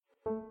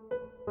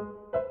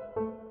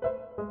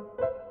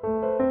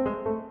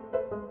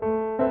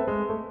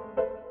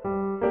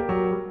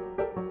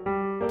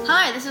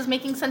is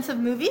Making Sense of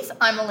Movies.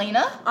 I'm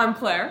Elena. I'm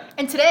Claire.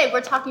 And today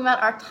we're talking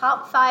about our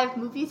top 5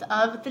 movies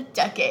of the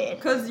decade.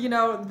 Because,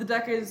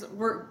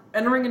 we're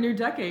entering a new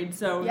decade,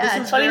 so yeah,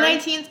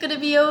 2019 is going to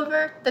be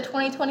over. The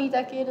 2020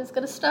 decade is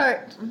going to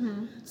start.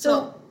 Mm-hmm.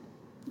 So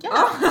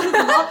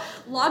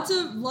lots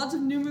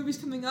of new movies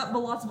coming up, but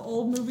lots of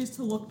old movies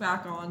to look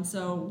back on.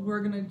 So we're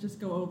gonna just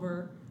go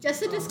over.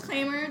 Just a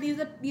disclaimer: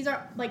 these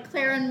are like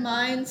Claire and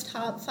mine's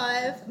top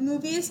 5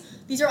 movies.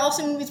 These are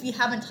also movies we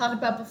haven't talked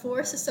about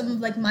before. So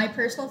some of my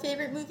personal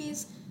favorite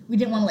movies, we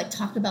didn't want to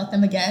talk about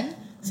them again.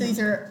 So these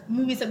are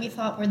movies that we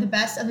thought were the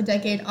best of the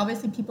decade.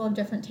 Obviously, people have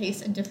different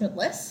tastes and different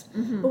lists.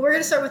 Mm-hmm. But we're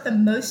gonna start with the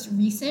most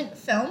recent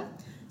film.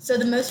 So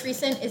the most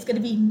recent is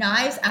gonna be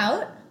Knives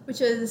Out, which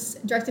is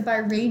directed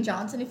by Rian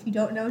Johnson. If you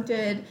don't know,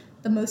 did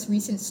the most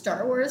recent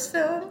Star Wars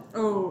film.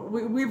 Oh,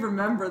 we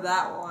remember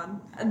that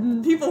one.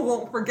 And people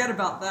won't forget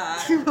about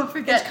that. You won't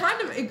forget.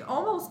 It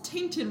almost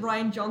tainted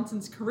Rian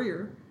Johnson's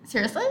career.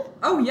 Seriously?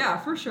 Oh, yeah,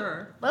 for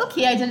sure.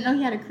 Low-key, I didn't know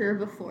he had a career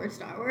before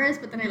Star Wars,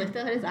 but then I looked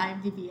at his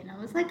IMDb and I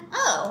was like,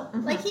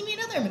 he made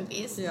other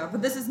movies. Yeah,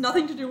 but this has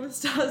nothing to do with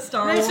Star Wars.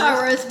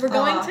 Star Wars. We're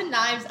going to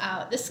Knives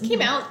Out. This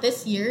came out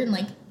this year in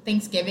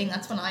Thanksgiving.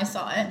 That's when I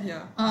saw it.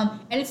 Yeah.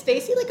 And it's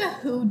basically a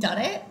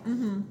whodunit.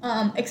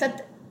 Mm-hmm.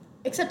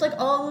 Except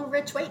all the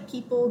rich white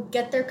people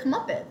get their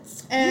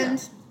comeuppance,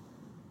 and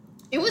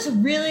it was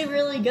really,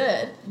 really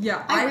good.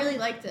 Yeah, I really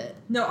liked it.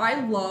 No,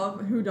 I love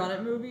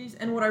whodunit movies,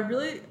 and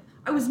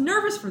I was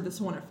nervous for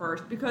this one at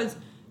first because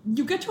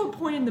you get to a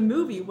point in the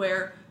movie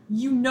where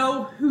you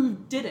know who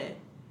did it.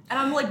 And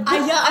I'm like,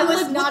 I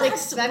was not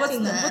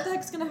expecting that. What the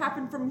heck's going to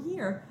happen from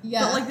here?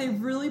 Yeah. But, they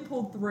really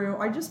pulled through.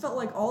 I just felt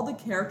like all the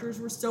characters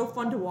were so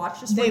fun to watch.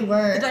 They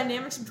were. The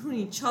dynamics between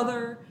each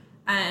other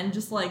and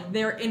just,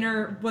 their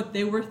inner, what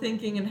they were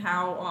thinking and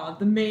how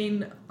the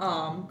main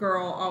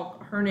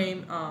girl, her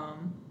name,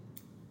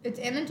 it's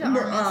Ana de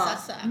Armas,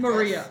 that's the actress.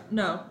 Maria.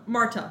 No,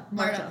 Marta.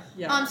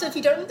 Yeah. So if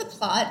you don't know the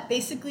plot,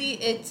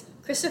 basically it's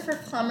Christopher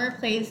Plummer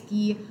plays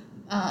the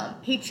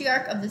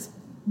patriarch of this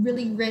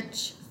really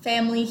rich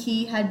family.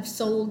 He had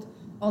sold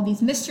all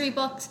these mystery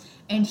books,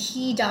 and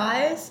he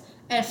dies.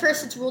 And at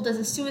first it's ruled as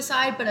a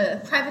suicide, but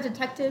a private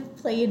detective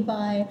played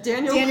by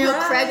Daniel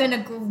Craig in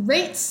a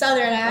great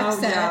southern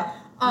accent. Oh,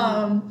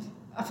 yeah.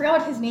 I forgot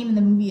what his name in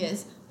the movie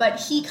is, but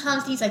he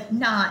comes, he's like,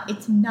 nah,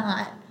 it's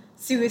not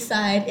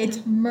suicide,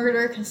 it's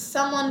murder, because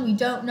someone we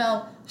don't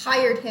know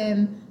hired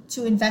him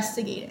to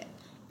investigate it.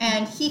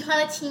 And he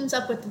kind of teams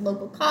up with the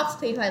local cops,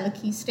 played by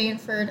Lakeith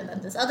Stanfield, and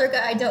then this other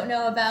guy I don't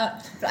know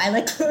about, but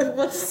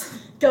let's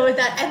go with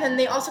that. And then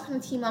they also kind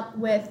of team up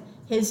with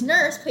his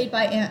nurse, played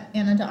by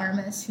Ana de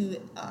Armas, who,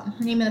 her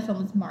name in the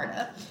film is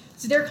Marta.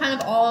 So they're kind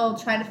of all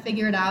trying to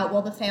figure it out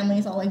while the family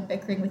is all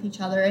bickering with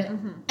each other.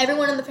 And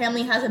everyone in the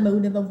family has a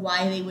motive of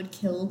why they would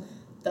kill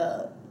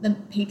the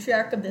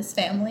patriarch of this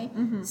family.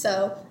 Mm-hmm.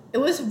 So it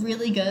was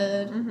really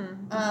good.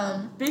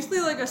 Mm-hmm. Basically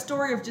a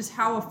story of just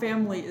how a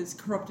family is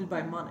corrupted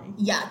by money.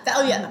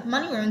 Yeah.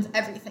 Money ruins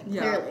everything,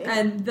 clearly.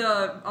 And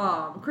the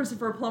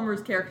Christopher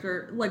Plummer's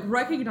character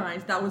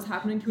recognized that was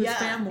happening to his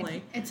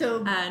family.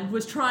 And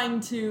was trying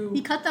to...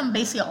 He cut them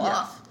basically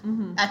off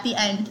at the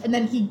end. And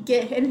then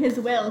in his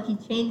will, he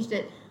changed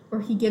it where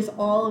he gives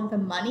all of the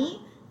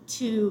money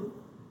to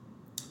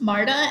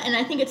Marta. And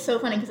I think it's so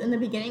funny because in the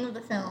beginning of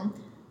the film,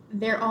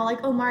 they're all like,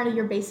 oh, Marta,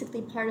 you're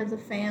basically part of the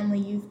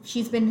family.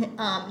 She's been,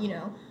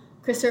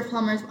 Christopher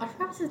Plummer's, I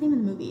forgot what's his name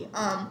in the movie,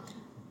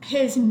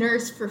 his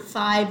nurse for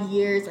 5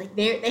 years.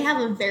 They have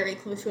a very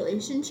close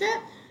relationship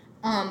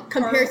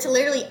compared to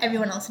literally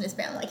everyone else in his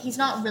family. He's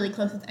not really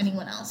close with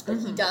anyone else, but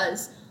he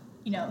does,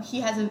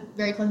 he has a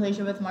very close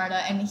relationship with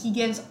Marta, and he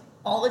gives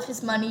all of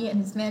his money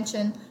and his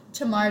mansion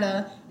to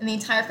Marta, and the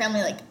entire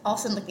family, all of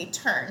a sudden, they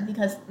turn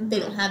because they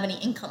don't have any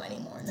income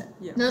anymore.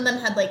 None of them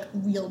had,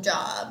 real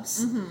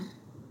jobs.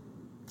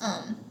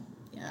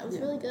 It was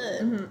really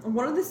good. Mm-hmm.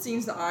 One of the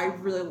scenes that I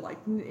really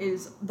liked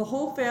is the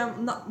whole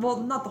not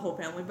the whole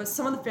family, but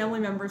some of the family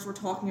members were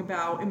talking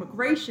about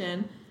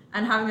immigration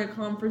and having a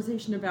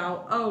conversation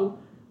about,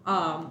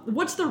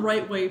 what's the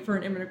right way for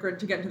an immigrant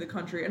to get into the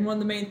country? And one of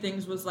the main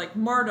things was,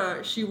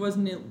 Marta, she was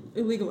an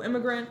illegal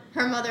immigrant.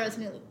 Her mother was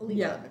an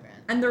illegal immigrant.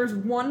 And there's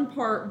one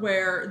part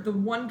where the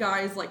one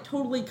guy is,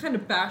 totally kind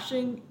of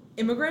bashing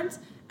immigrants,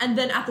 and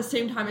then at the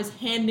same time is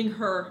handing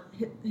her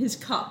his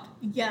cup.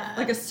 Yeah.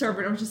 Like a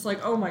servant. I was just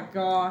like, oh my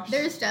gosh.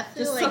 There's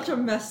definitely just such a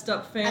messed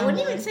up family. I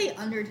wouldn't even say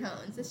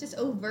undertones. It's just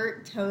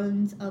overt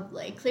tones of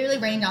clearly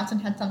Rian Johnson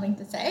had something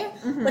to say,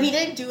 but he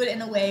didn't do it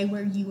in a way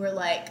where you were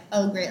like,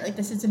 oh great,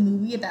 this is a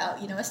movie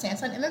about, a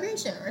stance on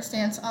immigration or a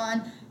stance on,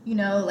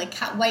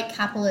 white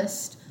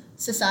capitalist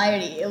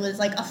society. It was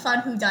a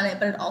fun whodunit,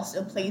 but it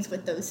also plays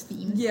with those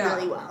themes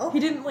really well. He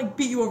didn't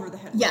beat you over the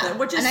head with it,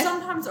 which is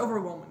sometimes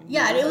overwhelming.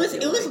 Yeah, it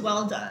was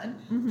well done.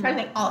 I'm trying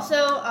to think.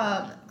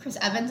 Also, Chris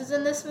Evans is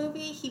in this movie.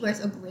 He wears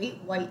a great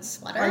white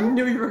sweater. I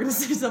knew you were going to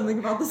say something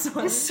about the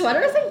sweater. His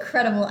sweater is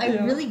incredible. I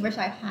really wish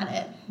I had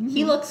it.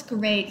 He looks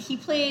great. He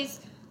plays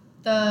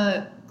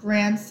the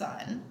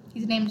grandson.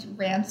 He's named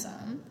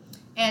Ransom.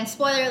 And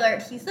spoiler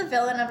alert, he's the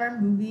villain of our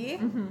movie.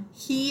 Mm-hmm.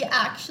 He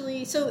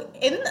actually, so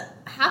in the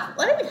not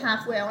even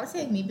halfway, I want to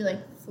say maybe like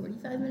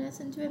 45 minutes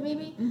into it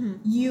maybe,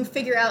 you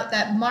figure out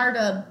that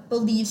Marta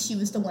believes she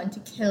was the one to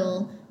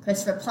kill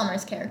Christopher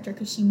Plummer's character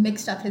because she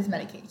mixed up his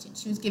medication.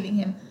 She was giving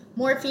him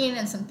morphine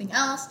and something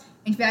else.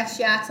 In fact,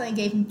 she accidentally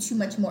gave him too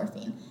much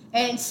morphine.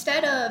 And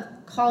instead of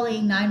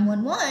calling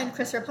 911,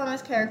 Christopher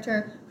Plummer's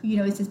character, who, you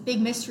know, is this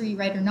big mystery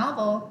writer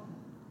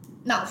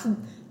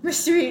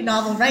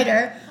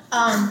writer,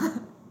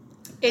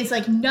 is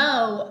like,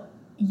 no,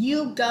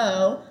 you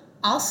go,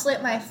 I'll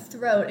slit my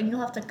throat, and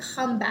you'll have to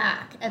come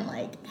back, and,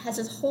 like, has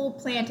this whole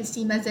plan to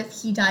seem as if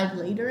he died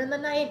later in the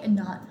night and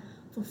not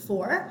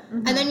before.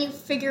 And then you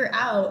figure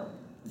out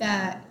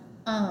that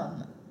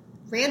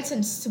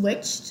Ranson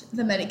switched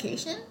the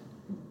medication.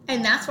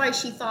 And that's why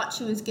she thought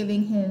she was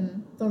giving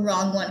him the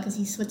wrong one, because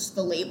he switched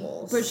the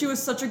labels. But she was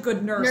such a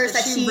good nurse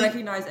that she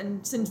recognized,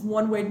 and since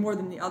one weighed more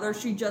than the other,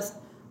 she just,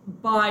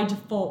 by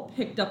default,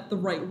 picked up the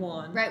right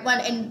one. Right one,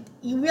 and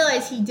you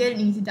realize he didn't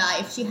need to die.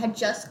 If she had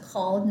just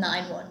called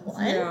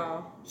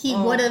 911, he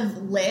would have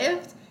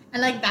lived.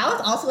 And, like, that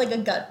was also, like, a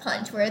gut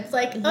punch, where it's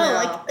like,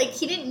 like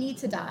he didn't need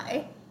to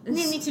die. He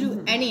didn't need to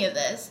do any of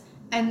this.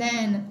 And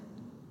then,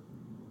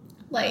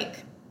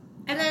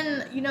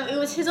 you know, it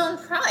was his own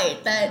pride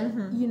that,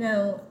 you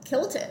know,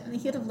 killed him. I mean,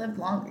 he would have lived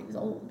longer. He was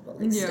old, but,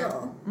 like,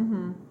 still.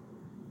 And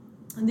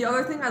the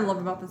other thing I love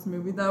about this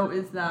movie, though,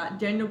 is that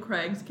Daniel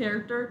Craig's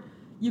character,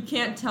 you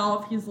can't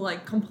tell if he's,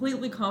 like,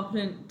 completely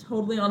competent,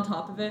 totally on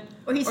top of it,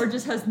 or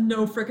just has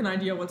no freaking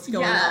idea what's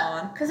going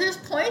on. Because there's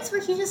points where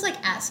he's just, like,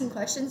 asking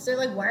questions. They're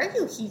like, why are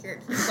you here?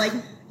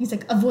 He's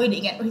like,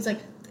 avoiding it. Or he's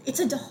like, it's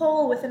a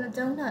hole within a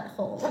donut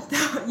hole.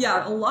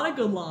 Yeah, a lot of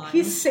good lines.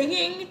 He's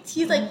singing.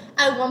 He's like,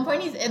 at one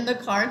point he's in the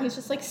car and he's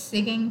just like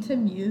singing to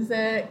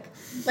music.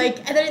 Like,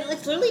 and then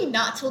it's literally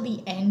not till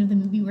the end of the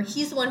movie where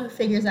he's the one who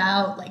figures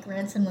out, like,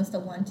 Ranson was the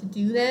one to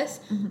do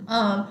this.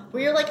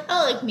 Where you're like,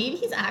 oh, like, maybe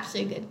he's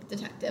actually a good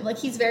detective. Like,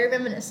 he's very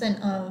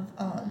reminiscent of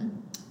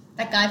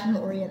that guy from the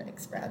Orient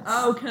Express.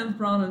 Oh, Kenneth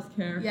Branagh's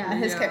character. Yeah,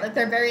 his character. Like,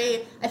 they're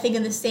very, I think,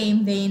 in the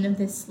same vein of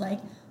this,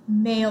 like,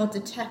 male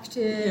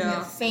detective, you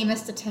know,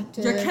 famous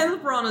detective. Yeah,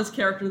 Kenneth Branagh's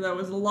character, though,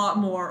 is a lot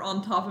more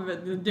on top of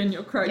it than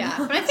Daniel Craig. Yeah,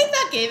 but I think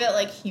that gave it,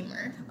 like,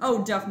 humor.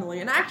 Oh,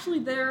 definitely. And actually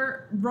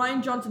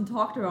Rian Johnson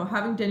talked about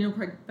having Daniel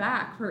Craig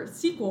back for a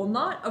sequel,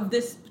 not of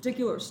this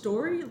particular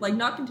story, like,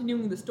 not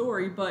continuing the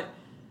story, but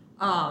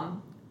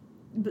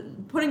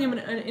putting him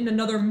in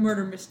another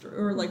murder mystery,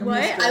 or, like, a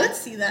mystery. I would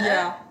see that.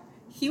 Yeah.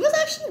 He was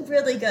actually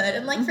really good,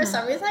 and, like, for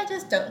some reason I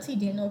just don't see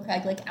Daniel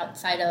Craig, like,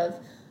 outside of,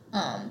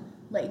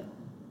 like,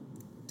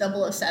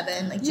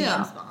 007, like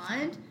James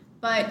Bond,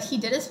 but he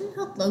did a movie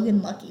called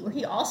Logan Lucky, where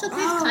he also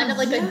plays kind of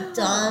like a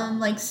dumb,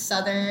 like,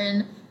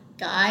 Southern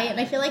guy, and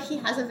I feel like he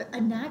has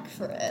a knack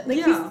for it.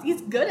 Like,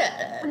 he's good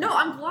at it. No,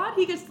 I'm glad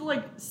he gets to,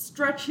 like,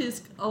 stretch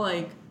his,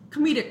 like,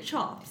 comedic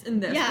chops in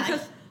this. Yeah,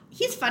 because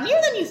he's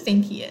funnier than you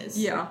think he is.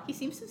 Yeah. He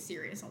seems so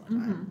serious all the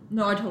time.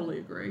 No, I totally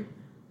agree.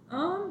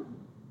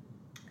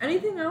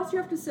 Anything else you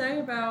have to say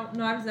about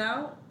Knives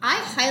Out? I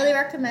highly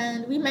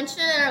recommend. We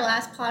mentioned it in our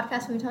last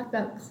podcast when we talked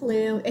about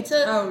Clue. It's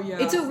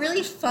a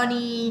really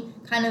funny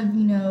kind of,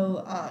 you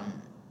know,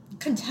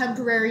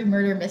 contemporary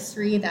murder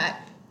mystery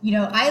that, you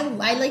know,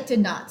 I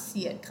did not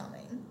see it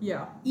coming.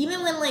 Yeah.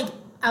 Even when, like,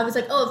 I was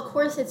like, oh, of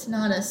course it's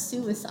not a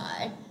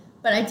suicide,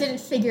 but I didn't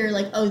figure,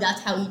 like, oh,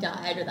 that's how he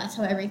died, or that's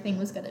how everything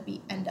was going to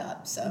end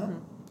up. So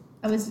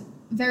I was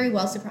very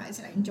well surprised,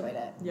 and I enjoyed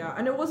it. Yeah,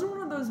 and it wasn't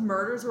one of those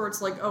murders where it's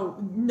like, oh,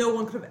 no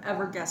one could have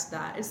ever guessed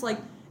that. It's like,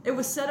 it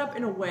was set up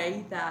in a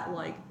way that,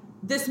 like,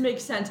 this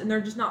makes sense, and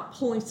they're just not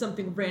pulling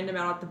something random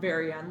out at the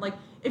very end. Like,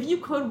 if you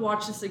could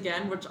watch this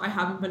again, which I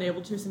haven't been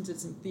able to since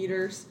it's in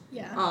theaters,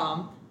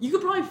 you could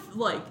probably,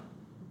 like,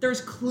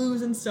 there's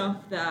clues and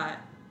stuff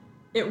that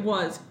it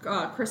was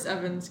Chris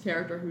Evans'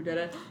 character who did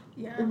it.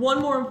 Yeah.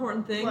 One more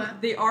important thing,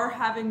 What? They are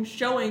having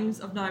showings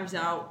of Knives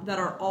Out that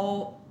are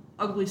all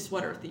ugly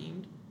sweater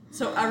themed.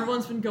 So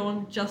everyone's been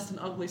going just in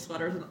ugly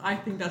sweaters, and I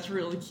think that's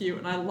really cute,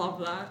 and I love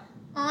that.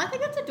 Oh, I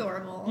think that's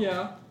adorable.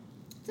 Yeah.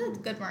 It's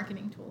a good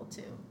marketing tool,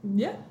 too.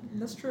 Yeah,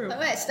 that's true.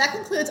 Okay, so that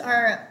concludes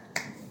our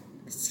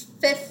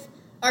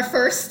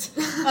first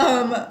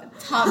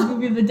top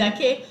movie of the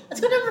decade. Let's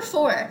go to number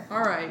 4.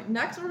 All right,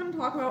 next we're going to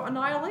talk about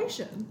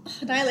Annihilation.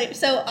 Annihilation.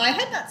 So I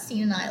had not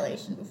seen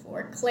Annihilation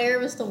before. Claire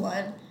was the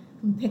one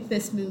who picked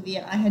this movie,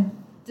 and I had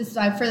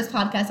decided for this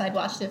podcast I'd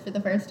watched it for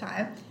the first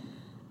time.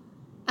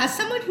 As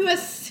someone who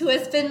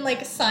has been,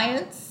 like,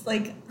 science,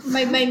 like,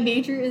 my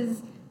major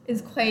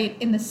is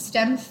quite in the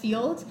STEM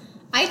field,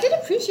 I did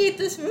appreciate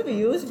this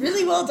movie. It was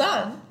really well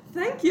done.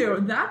 Thank you.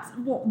 That's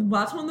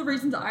one of the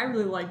reasons I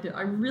really liked it.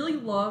 I really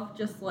love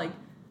just, like,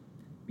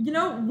 you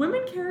know,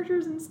 women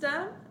characters in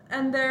STEM,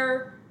 and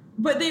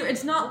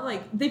it's not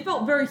like, they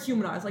felt very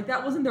humanized. Like,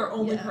 that wasn't their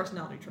only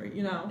personality trait,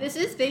 you know? This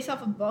is based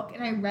off a book,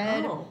 and I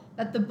read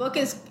that the book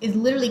is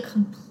literally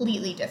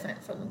completely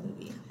different from the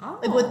movie. Oh.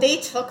 Like, what they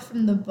took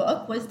from the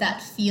book was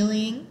that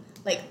feeling,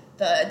 like,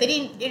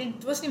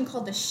 it wasn't even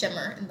called the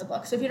shimmer in the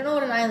book. So if you don't know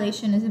what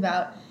Annihilation is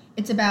about,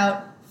 it's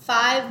about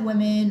 5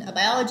 women, a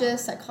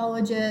biologist,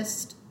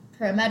 psychologist,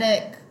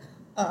 paramedic,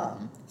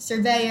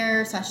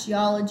 surveyor,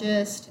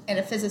 sociologist, and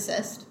a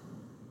physicist.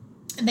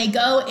 And they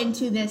go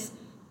into this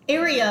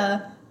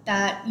area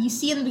that you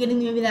see in the beginning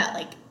of the movie that,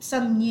 like,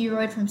 some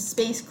meteoroid from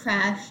space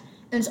crashed,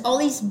 and there's all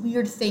these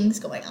weird things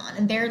going on.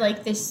 And they're,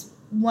 like, this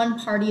one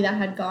party that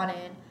had gone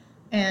in,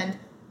 and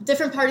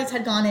different parties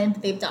had gone in,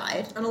 but they've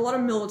died. And a lot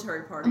of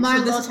military parties.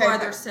 So this is why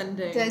they're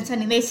sending.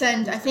 They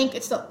send. I think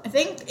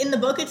in the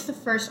book it's the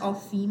first all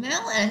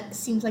female, and it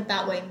seems like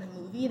that way in the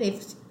movie. They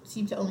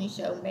seem to only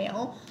show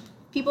male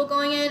people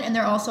going in, and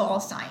they're also all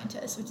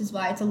scientists, which is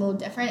why it's a little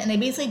different. And they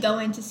basically go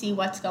in to see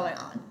what's going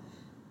on,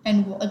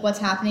 and like what's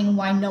happening, and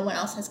why no one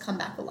else has come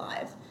back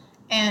alive.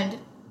 And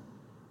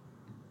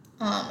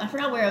I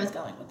forgot where I was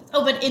going with this.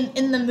 Oh, but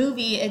in the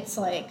movie, it's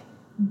like,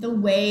 the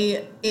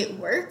way it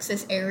works,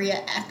 this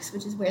Area X,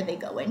 which is where they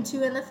go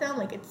into in the film,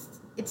 like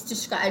it's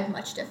described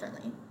much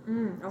differently.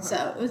 Okay.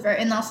 So it was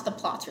and also the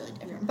plot's really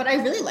different. But I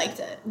really liked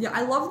it. Yeah,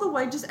 I love the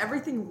way just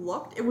everything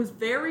looked. It was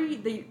very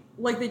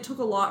they took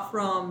a lot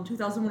from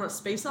 2001: A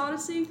Space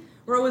Odyssey,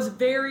 where it was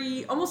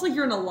very almost like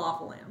you're in a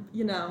lava lamp,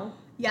 you know?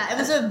 Yeah, it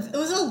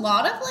was a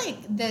lot of like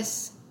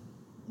this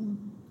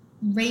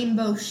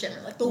rainbow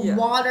shimmer. Like the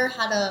water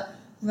had a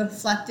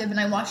reflective, and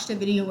I watched a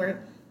video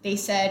where they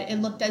said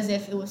it looked as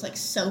if it was like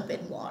soap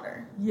in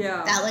water.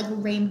 Yeah. That like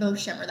rainbow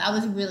shimmer. That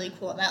was really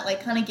cool. And that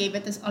like kind of gave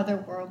it this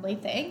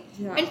otherworldly thing.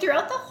 Yeah. And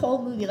throughout the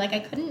whole movie, like I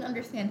couldn't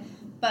understand,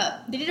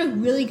 but they did a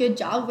really good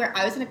job where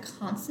I was in a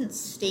constant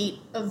state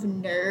of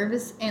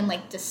nerves and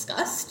like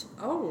disgust.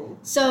 Oh.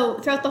 So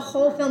throughout the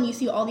whole film, you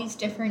see all these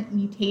different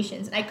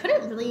mutations. And I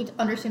couldn't really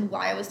understand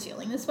why I was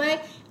feeling this way.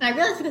 And I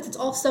realized because it's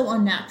all so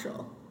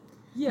unnatural.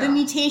 Yeah. The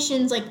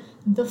mutations, like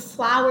the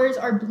flowers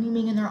are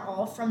blooming and they're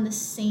all from the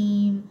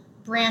same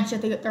branch,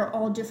 that they're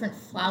all different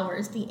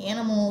flowers. The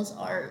animals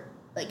are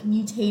like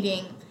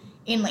mutating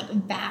in like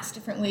vast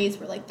different ways,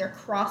 where like they're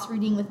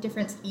crossbreeding with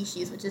different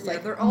species, which is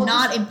like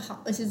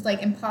which is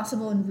like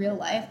impossible in real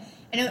life.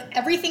 And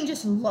everything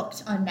just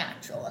looked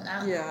unnatural, and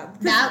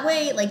that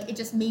way, like it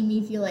just made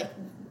me feel like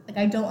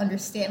I don't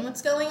understand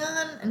what's going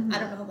on, and I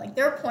don't know, like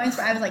there were points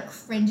where I was like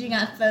cringing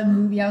at the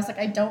movie. I was like,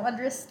 I don't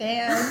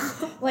understand,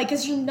 like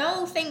because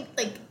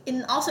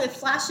also it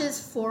flashes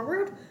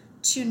forward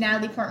to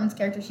Natalie Portman's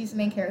character. She's the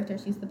main character.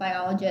 She's the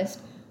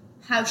biologist.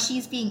 How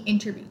she's being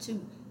interviewed. So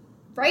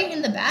right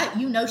in the bat,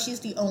 you know she's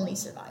the only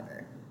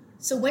survivor.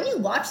 So when you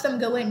watch them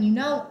go in, you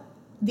know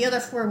the other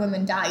 4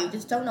 women die. You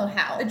just don't know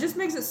how. It just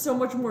makes it so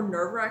much more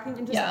nerve-wracking.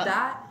 And just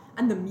that,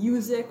 and the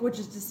music, which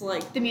is just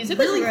like... The music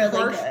was really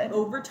harsh good.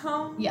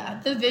 Overtone.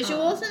 Yeah, the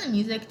visuals and the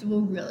music do a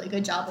really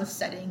good job of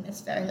setting this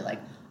very like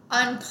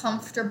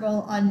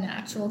uncomfortable,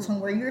 unnatural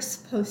tone where you're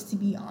supposed to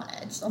be on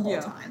edge the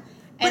whole time.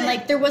 And,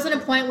 like, there wasn't a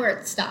point where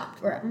it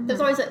stopped. Where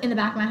there's always, in the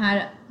back of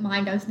my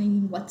mind, I was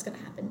thinking, what's going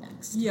to happen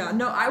next? Yeah,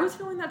 no, I was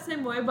feeling that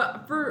same way.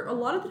 But for a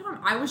lot of the time,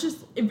 I was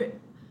just...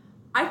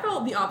 I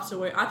felt the opposite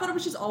way. I thought it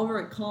was just all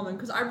very common.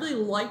 Because I really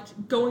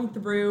liked going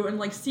through and,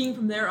 like, seeing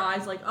from their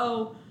eyes, like,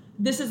 oh,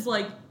 this is,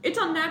 like... It's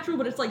unnatural,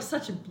 but it's, like,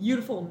 such a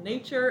beautiful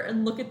nature.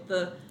 And look at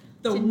the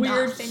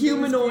weird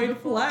humanoid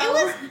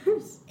flowers.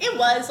 It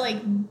was,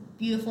 like,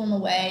 beautiful in a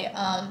way.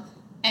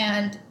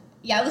 And,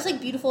 yeah, it was, like,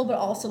 beautiful, but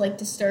also, like,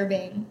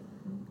 disturbing.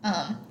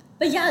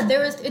 But yeah, there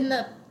was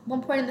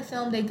one point in the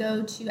film they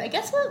go to, I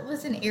guess what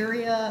was an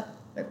area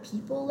where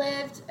people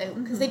lived,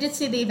 because they did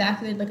say they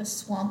evacuated like a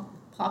swamp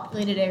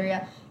populated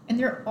area, and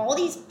there are all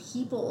these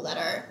people that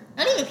are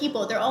not even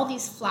people, they're all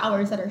these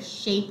flowers that are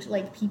shaped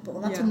like people,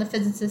 and that's when the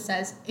physicist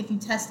says if you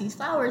test these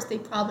flowers, they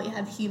probably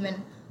have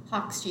human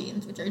Hox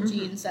genes, which are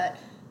genes that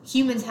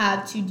humans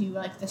have to do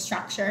like the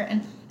structure,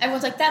 and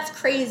everyone's like, that's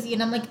crazy,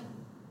 and I'm like,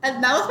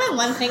 and that was my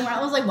one thing where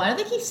I was like, why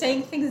do they keep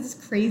saying things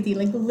this crazy?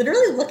 Like,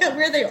 literally look at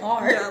where they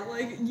are. Yeah,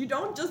 like, you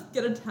don't just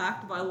get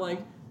attacked by, like,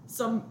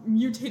 some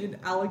mutated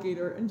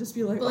alligator and just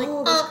be like,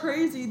 oh, that's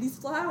crazy, these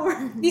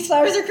flowers. These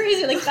flowers are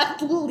crazy. Like,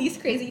 that's the least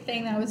crazy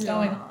thing that was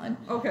going on.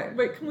 Okay,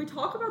 wait, can we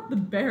talk about the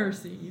bear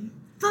scene?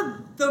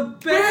 The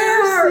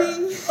bear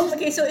scene! Oh,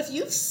 okay, so if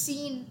you've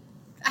seen,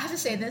 I have to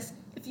say this,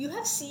 if you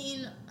have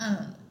seen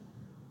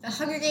The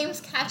Hunger Games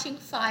Catching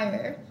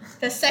Fire,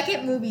 the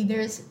second movie,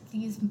 there's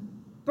these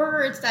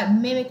birds that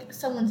mimic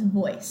someone's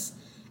voice.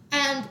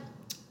 And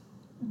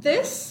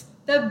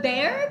the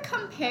bear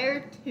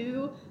compared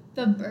to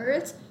the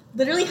birds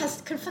literally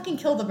could fucking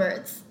kill the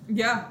birds.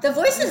 Yeah. The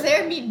voices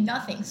there mean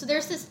nothing. So there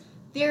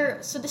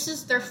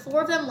are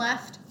 4 of them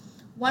left.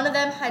 One of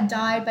them had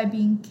died by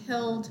being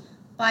killed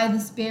by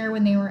this bear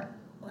when they were,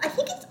 I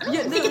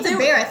don't think it's a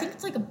bear. I think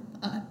it's like a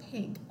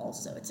pig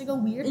also. It's like a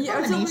weird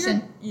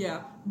combination.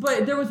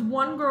 But there was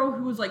one girl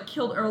who was like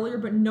killed earlier,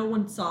 but no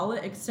one saw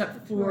it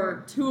except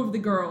for 2 of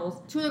the2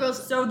 girls. So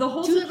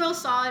two of the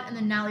girls saw it, and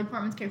then Natalie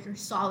Portman's character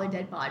saw the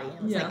dead body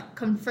and was like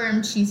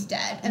confirmed she's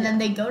dead. And then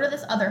they go to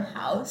this other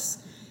house,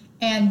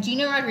 and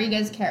Gina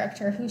Rodriguez's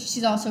character, who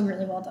she's also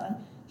really well done,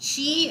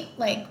 she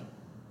like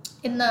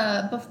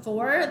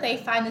before they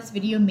find this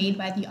video made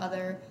by the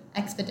other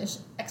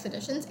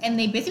expeditions, and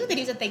they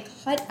use it. They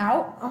cut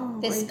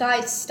out this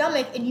guy's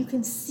stomach, and you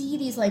can see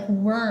these like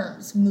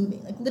worms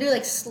moving, like literally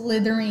like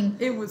slithering.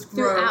 It was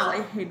gross. Throughout.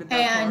 I hated that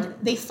and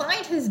part. They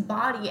find his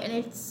body, and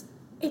it's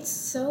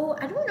so,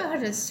 I don't know how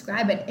to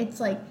describe it.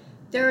 It's like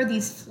there are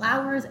these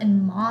flowers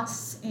and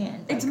moss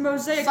and it's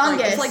mosaic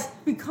fungus. It's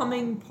like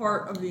becoming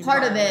part of the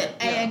part of it.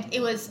 Yeah. And it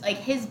was like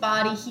his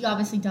body. He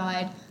obviously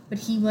died, but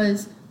he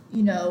was,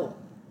 you know,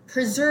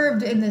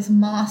 preserved in this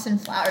moss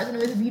and flowers, and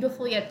it was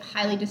beautiful yet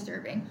highly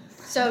disturbing.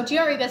 So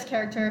Gina Rodriguez's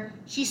character,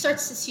 she's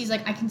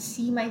like, I can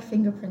see my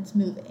fingerprints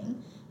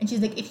moving, and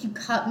she's like, if you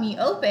cut me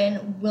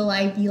open, will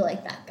I be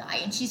like that guy?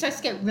 And she starts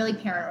to get really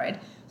paranoid.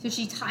 So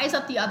she ties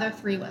up the other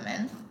 3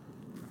 women,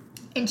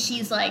 and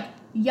she's like,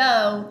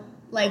 yo,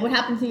 like, what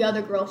happened to the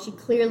other girl? She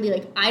clearly,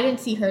 like, I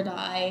didn't see her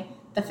die.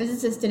 The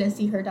physicist didn't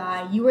see her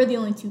die. You were the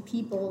only 2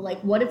 people. Like,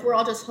 what if we're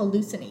all just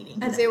hallucinating?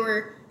 Because there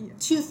were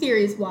 2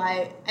 theories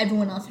why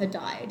everyone else had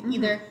died. Mm-hmm.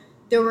 Either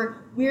there were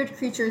weird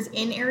creatures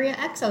in Area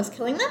X that was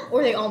killing them,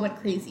 or they all went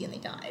crazy and they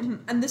died.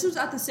 Mm-hmm. And this was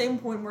at the same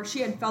point where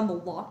she had found the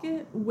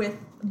locket with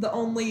the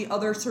only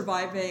other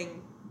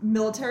surviving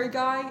military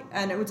guy,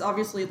 and it was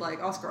obviously,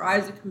 like, Oscar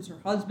Isaac, who's her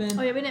husband.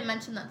 Oh, yeah, we didn't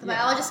mention that. The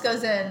biologist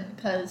goes in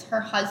because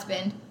her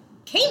husband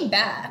came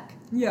back.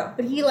 Yeah.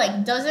 But he,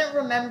 like, doesn't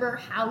remember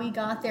how he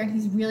got there, and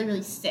he's really,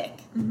 really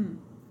sick.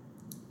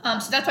 Mm-hmm.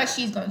 So that's why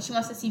she's going. She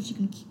wants to see if she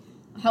can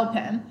help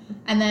him.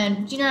 And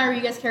then Gina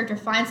Rodriguez's character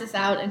finds this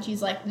out, and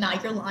she's like, nah,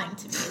 you're lying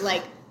to me.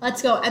 Like,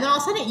 let's go. And then all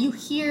of a sudden, you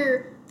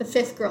hear the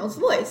 5th girl's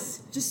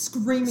voice. Just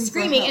screaming.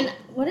 And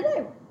what did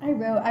I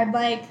wrote?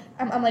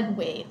 I'm like,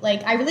 wait.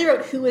 Like, I really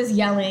wrote who was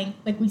yelling.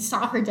 Like, we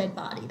saw her dead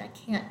body. That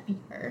can't be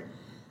her.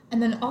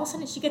 And then all of a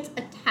sudden, she gets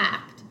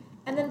attacked.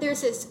 And then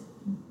there's this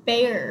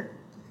bear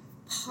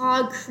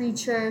paw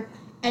creature,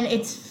 and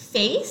its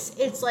face,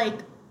 it's like,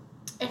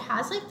 it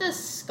has like the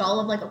skull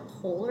of like a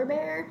polar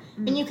bear,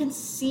 and you can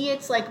see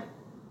its like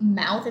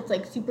mouth, it's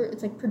like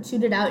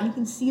protruded out. You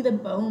can see the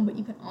bone, but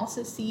you can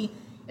also see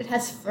it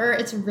has fur.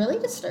 It's really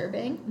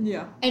disturbing.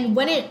 Yeah. And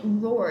when it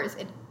roars,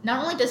 it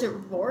not only does it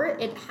roar,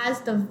 it has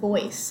the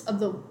voice of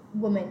the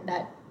woman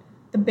that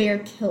the bear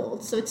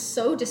killed. So it's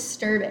so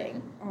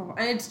disturbing. Oh,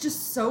 and it's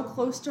just so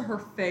close to her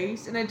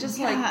face, and it just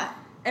like,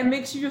 it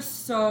makes you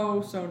just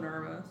so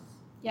nervous.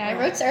 Yeah, I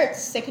wrote Sarah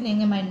sickening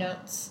in my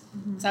notes.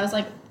 So I was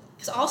like,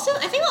 because also,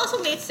 I think what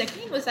also made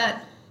sickening was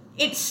that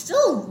it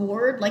still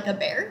roared like a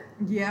bear.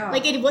 Yeah.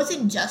 Like, it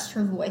wasn't just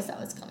her voice that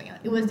was coming out.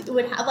 It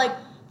would have, like,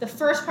 the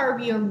first part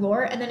would be a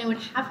roar, and then it would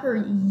have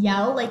her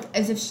yell, like,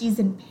 as if she's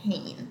in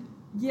pain.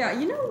 Yeah,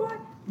 you know what?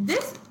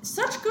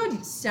 Such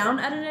good sound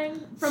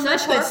editing from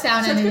such good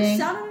sound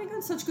editing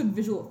and such good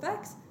visual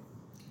effects.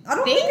 I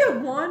don't think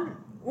it won,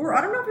 or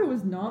I don't know if it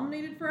was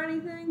nominated for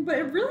anything, but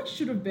it really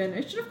should have been.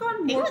 It should have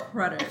gotten more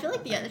credit. I feel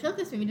like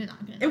this movie did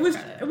not get enough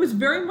credit. It was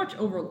very much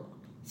overlooked.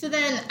 So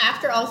then,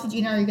 after also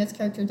Gina Rodriguez's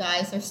character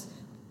dies,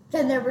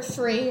 then there were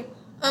 3,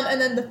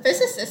 and then the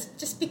physicist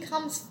just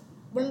becomes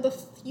one of the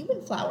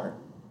human flower,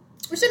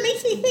 which it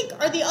makes me think: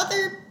 are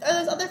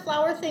those other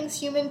flower things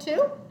human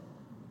too?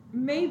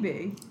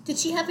 Maybe. Did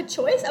she have a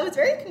choice? I was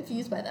very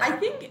confused by that. I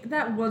think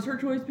that was her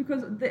choice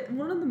because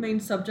one of the main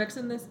subjects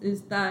in this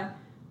is that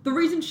the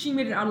reason she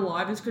made it out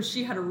alive is because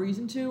she had a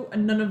reason to,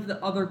 and none of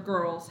the other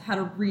girls had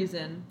a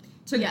reason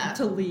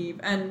to leave,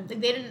 and they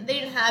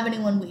didn't have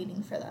anyone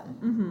waiting for them.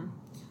 Mm-hmm.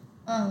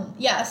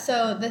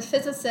 So the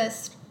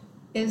physicist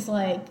is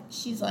like,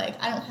 she's like,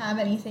 I don't have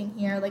anything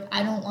here. Like,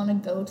 I don't want to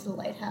go to the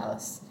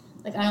lighthouse.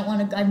 Like, I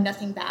have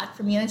nothing back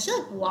for me. And then she,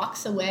 like,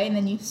 walks away, and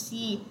then you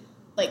see,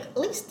 like, at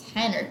least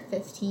 10 or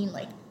 15,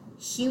 like,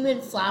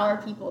 human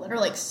flower people that are,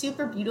 like,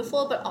 super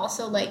beautiful, but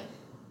also, like,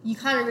 you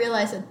kind of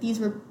realize that these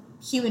were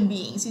human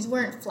beings. These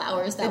weren't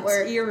flowers that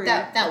were you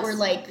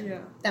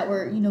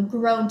know,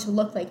 grown to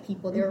look like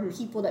people. They were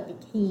people that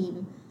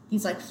became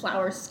these, like,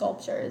 flower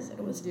sculptures. And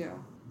it was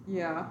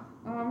yeah.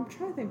 I'm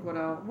trying to think what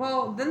else.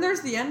 Well, then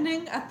there's the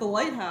ending at the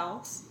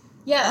lighthouse.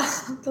 Yeah,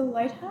 the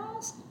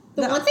lighthouse.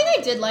 The one thing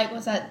I did like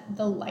was that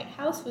the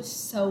lighthouse was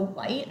so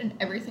white, and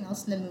everything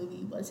else in the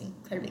movie was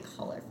incredibly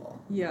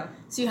colorful. Yeah.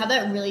 So you have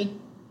that really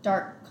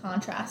dark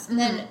contrast. And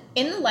then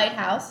in the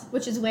lighthouse,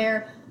 which is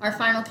where our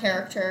final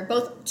character,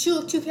 both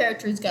two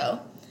characters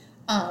go,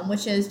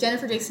 which is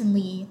Jennifer Jason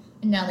Leigh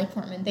and Natalie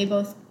Portman. They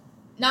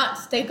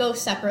go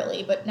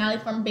separately, but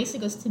Natalie Portman basically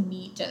goes to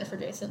meet Jennifer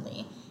Jason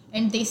Leigh.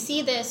 And they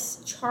see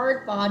this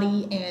charred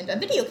body and a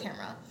video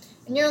camera.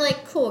 And you're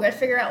like, cool, gotta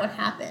figure out what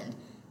happened.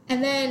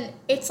 And then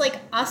it's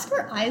like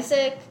Oscar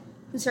Isaac,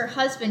 who's her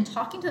husband,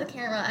 talking to the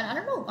camera, and I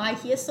don't know why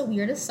he has the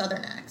weirdest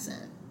southern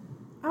accent.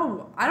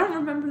 Oh, I don't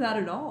remember that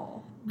at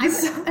all. I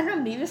don't know,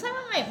 maybe this time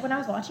when I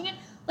was watching it,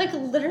 like,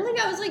 literally,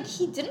 I was like,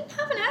 he didn't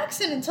have an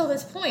accent until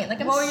this point. Like,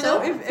 I'm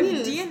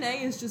confused. If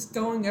DNA is just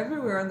going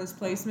everywhere in this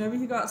place, maybe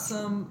he got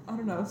some, I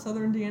don't know,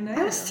 southern DNA.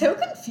 I was so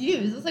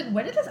confused. I was like,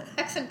 where did his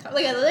accent come?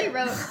 Like, I literally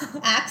wrote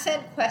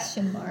accent ?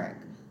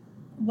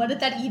 What did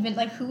that even,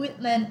 like, who,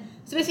 and then,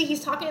 so basically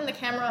he's talking in the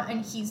camera,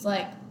 and he's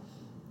like,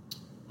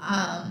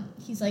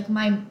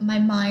 my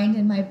mind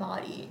and my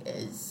body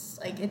is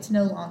like it's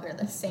no longer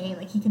the same.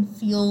 Like he can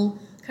feel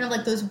kind of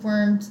like those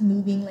worms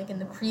moving like in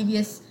the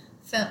previous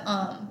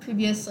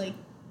like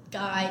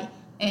guy,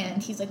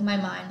 and he's like, my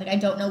mind, like I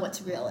don't know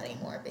what's real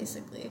anymore,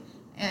 basically.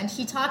 And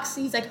he's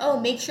like, oh,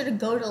 make sure to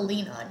go to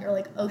Lena, and you're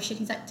like, oh shit,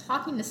 he's like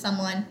talking to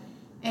someone,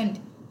 and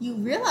you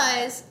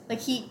realize like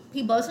he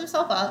blows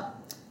himself up.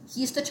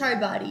 He's the charred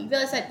body. You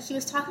realize that he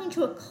was talking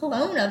to a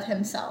clone of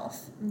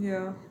himself.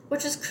 Yeah.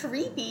 Which is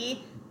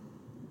creepy.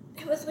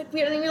 It was like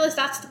weird. And you realize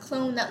that's the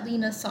clone that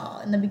Lena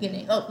saw in the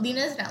beginning. Oh,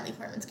 Lena is Natalie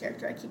Portman's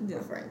character. I keep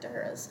referring to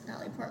her as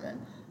Natalie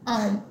Portman.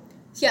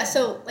 Yeah,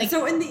 so like.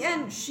 So in the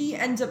end, she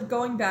ends up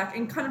going back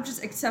and kind of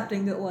just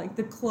accepting that like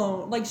the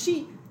clone, like it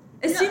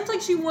seems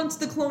like she wants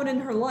the clone in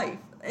her life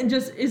and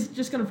is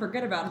just gonna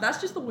forget about it. That's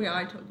just the way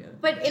I took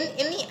it. But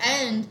in the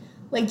end,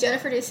 like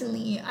Jennifer Jason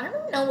Leigh, I don't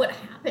even know what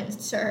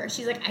happens to her.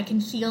 She's like, I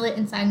can feel it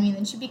inside me, and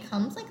then she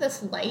becomes like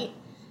this light,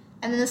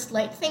 and then this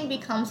light thing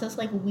becomes this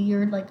like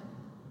weird like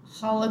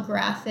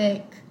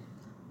holographic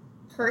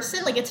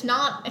person. Like it's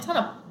not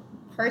a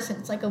person.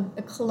 It's like a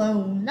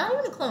clone, not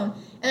even a clone.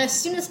 And as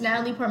soon as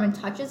Natalie Portman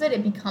touches it,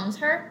 it becomes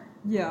her.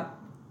 Yeah.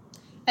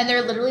 And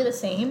they're literally the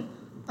same.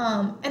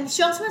 And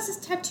she also has this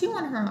tattoo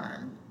on her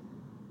arm.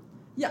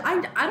 Yeah,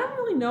 I don't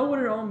really know what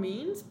it all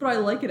means, but I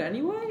like it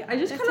anyway. I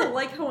just kind of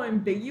like how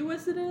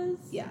ambiguous it is.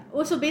 Yeah.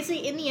 Well, so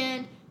basically, in the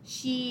end,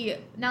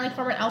 Natalie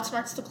Portman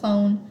outsmarts the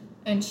clone,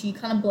 and she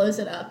kind of blows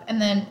it up,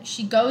 and then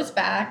she goes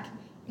back,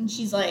 and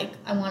she's like,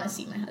 I want to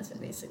see my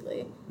husband,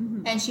 basically.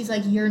 Mm-hmm. And she's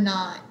like, you're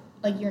not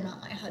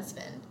my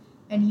husband.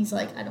 And he's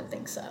like, I don't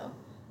think so.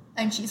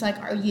 And she's like,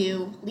 are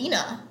you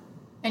Lena?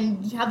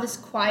 And you have this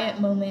quiet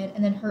moment,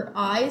 and then her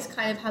eyes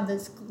kind of have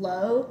this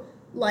glow,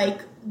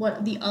 like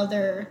what the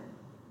other,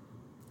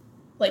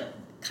 like,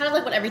 kind of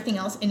like what everything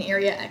else in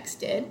Area X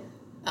did.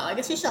 I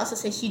guess we should also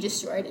say she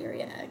destroyed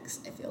Area X,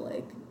 I feel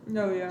like.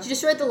 No, yeah. She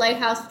destroyed the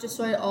lighthouse,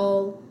 destroyed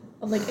all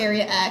of, like,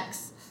 Area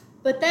X.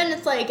 But then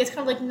it's kind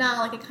of like,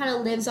 nah, like, it kind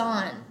of lives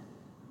on.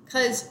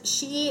 Because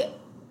she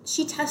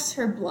tests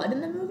her blood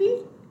in the movie,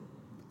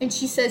 and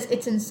she says,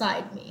 it's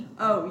inside me.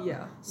 Oh,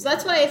 yeah. So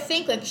that's why I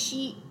think, like,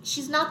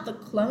 she's not the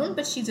clone,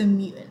 but she's a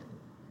mutant.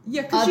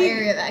 Yeah, of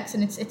Area of X,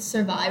 and it's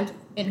survived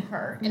in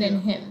her and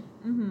in him.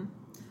 Mm-hmm.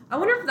 I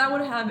wonder if that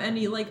would have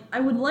any, like, I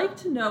would like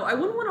to know, I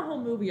wouldn't want a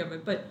whole movie of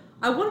it, but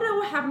I want to know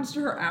what happens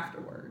to her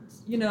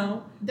afterwards, you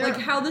know? Like,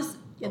 how this,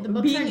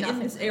 being in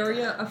this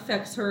area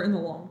affects her in the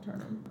long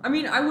term. I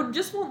mean, I would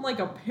just want, like,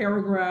 a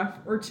paragraph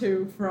or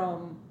two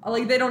from,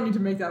 like, they don't need to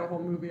make that a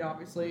whole movie,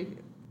 obviously,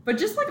 but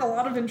just, like, a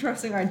lot of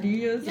interesting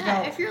ideas.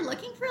 Yeah, if you're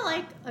looking for,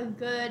 like, a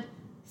good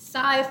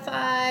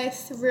sci-fi,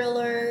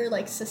 thriller,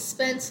 like,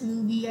 suspense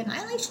movie,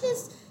 Annihilation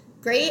is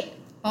great.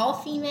 All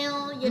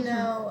female, you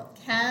know,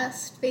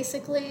 cast,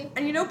 basically.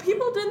 And,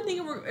 people didn't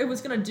think it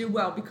was going to do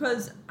well,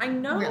 because I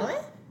know... Really?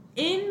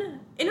 In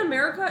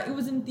America, it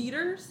was in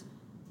theaters.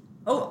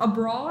 Oh,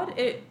 abroad,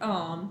 it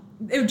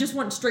just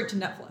went straight to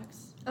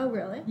Netflix. Oh,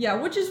 really? Yeah,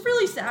 which is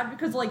really sad,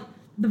 because, like,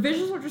 the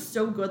visuals are just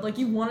so good. Like,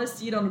 you want to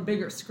see it on a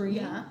bigger screen.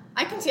 Yeah.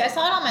 I can see. I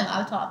saw it on my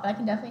laptop, but I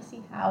can definitely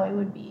see how it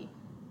would be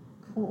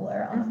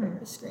cooler on a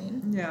bigger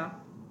screen. Yeah.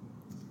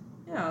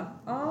 Yeah.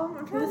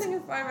 I'm trying to think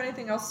if I have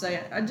anything else to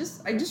say. I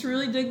just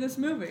really dig this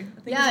movie.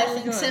 I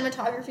think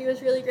cinematography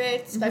was really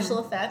great. Special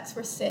effects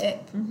were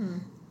sick.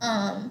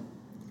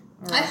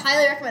 I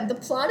highly recommend. The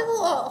plot is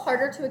a lot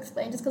harder to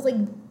explain just because, like,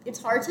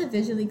 it's hard to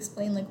visually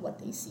explain, like, what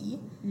they see.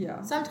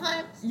 Yeah.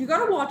 Sometimes. You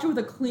gotta watch it with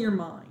a clear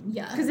mind.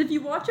 Yeah. Because if you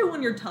watch it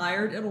when you're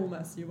tired, it'll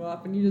mess you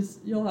up, and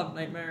you'll have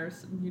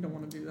nightmares, and you don't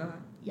want to do that.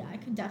 Yeah, I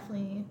could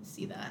definitely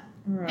see that.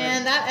 Right.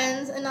 And that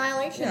ends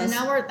Annihilation. Yes. And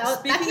now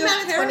that came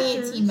out in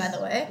 2018, by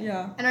the way.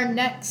 Yeah. And our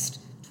next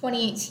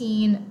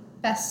 2018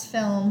 best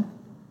film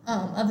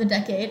of the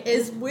decade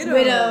is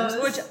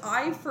Widows. Which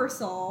I first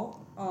saw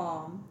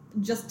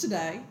just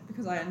today,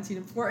 because I hadn't seen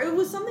it before. It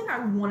was something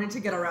I wanted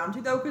to get around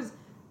to, though, because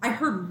I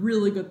heard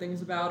really good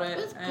things about it.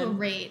 It was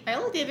great.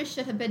 Viola Davis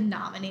should have been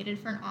nominated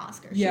for an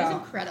Oscar. She was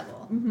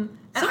incredible. Mm-hmm.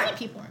 So many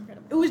people were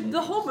incredible. It was the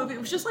whole movie. It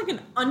was just like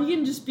an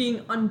onion just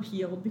being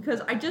unpeeled,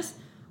 because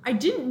I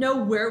didn't know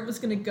where it was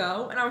going to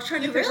go, and I was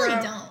trying to figure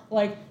out,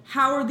 like,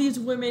 how are these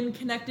women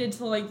connected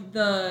to, like,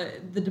 the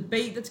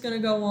debate that's going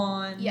to go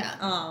on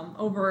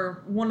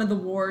over one of the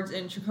wards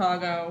in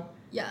Chicago.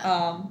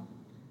 Yeah.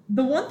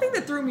 The one thing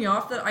that threw me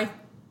off that I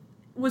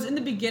was in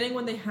the beginning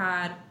when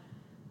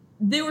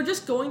they were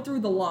just going through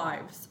the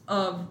lives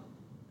of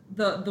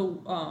the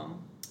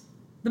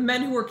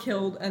men who were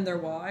killed and their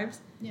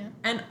wives. Yeah.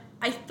 And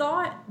I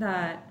thought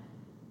that,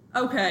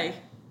 okay,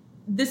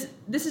 this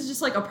is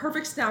just like a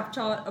perfect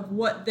snapshot of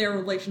what their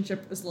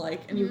relationship is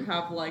like, and you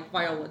have like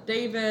Viola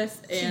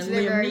Davis and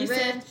Liam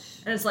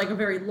Neeson, and it's like a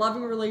very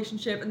loving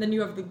relationship, and then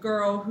you have the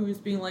girl who's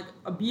being like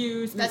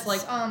abused. That's and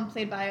it's like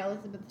played by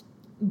Elizabeth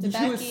Debicki.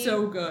 She was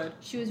so good.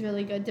 She was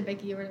really good.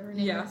 Debicki or whatever her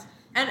name is.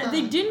 And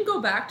they didn't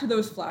go back to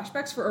those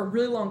flashbacks for a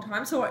really long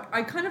time, so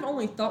I kind of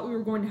only thought we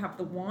were going to have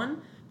the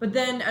one, but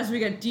then as we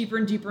get deeper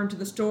and deeper into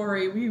the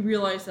story, we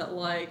realized that,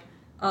 like,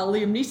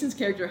 Liam Neeson's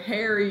character,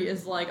 Harry,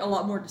 is, like, a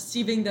lot more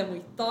deceiving than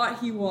we thought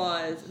he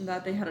was, and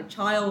that they had a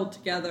child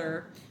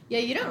together. Yeah,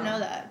 you don't know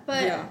that.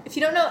 But yeah. if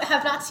you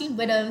have not seen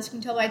Widows, you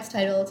can tell by its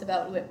title, it's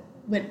about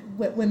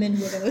women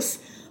widows.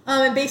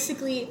 And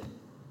basically,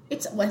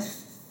 it's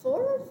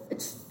four?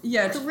 It's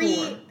three.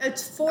 4.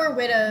 It's 4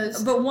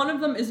 widows. But one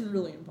of them isn't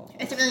really involved.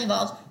 It's really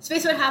involved. So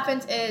basically what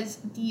happens is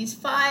these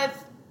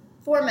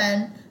 4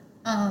 men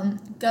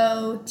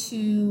go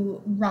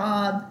to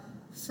rob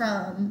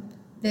from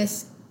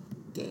this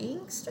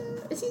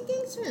gangster. Is he a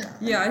gangster? No.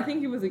 Yeah, I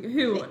think he was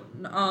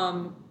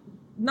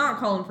not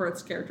Colin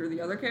Firth's character, the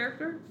other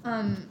character.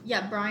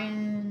 Yeah,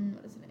 Brian.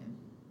 What is his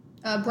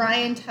name?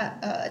 Brian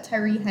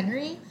Tyree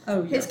Henry.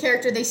 Oh, yeah. His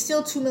character. They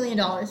steal $2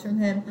 million from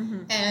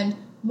him, and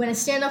when a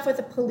standoff with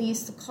the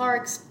police, the car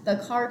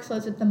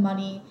explodes with the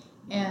money,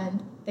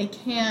 and they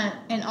can't.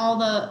 And all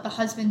the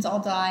husbands all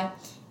die,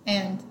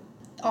 and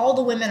all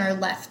the women are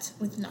left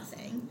with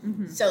nothing.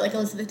 Mm-hmm. So like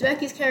Elizabeth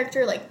Debicki's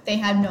character, like they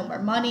had no more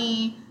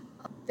money.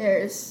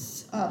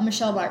 There's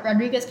Michelle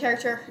Rodriguez's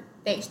character.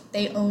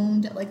 They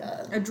owned like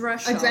a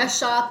dress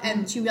shop,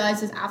 and she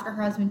realizes after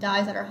her husband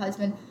dies that her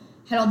husband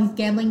had all these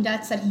gambling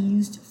debts that he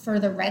used for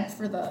the rent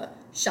for the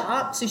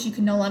shop, so she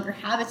could no longer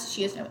have it, so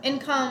she has no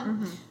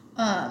income.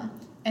 Mm-hmm.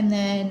 And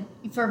then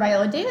for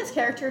Viola Davis'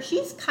 character,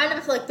 she's kind of,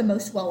 I feel like, the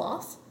most well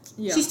off.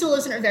 Yeah. She still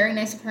lives in her very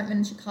nice apartment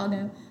in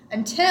Chicago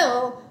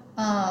until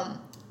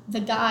the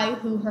guy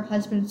who her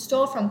husband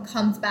stole from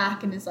comes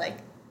back and is like,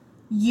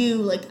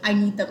 I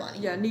need the money.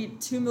 Yeah,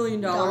 need $2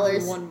 million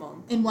in 1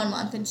 month. In 1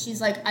 month, and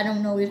she's like, I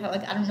don't know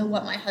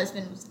what my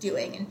husband was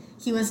doing, and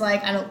he was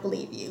like, I don't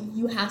believe you.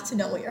 You have to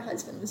know what your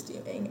husband was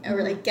doing,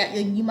 or like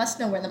you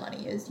must know where the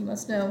money is. You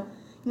must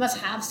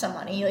have some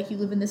money. Like you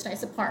live in this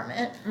nice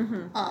apartment.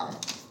 Mm-hmm.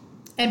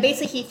 And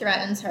basically he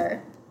threatens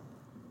her,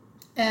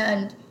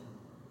 and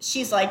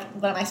she's like,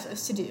 what am I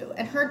supposed to do?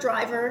 And her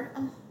driver,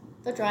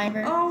 the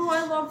driver. Oh,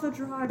 I love the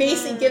driver.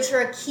 Basically gives her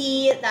a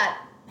key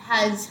that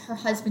has her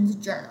husband's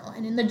journal,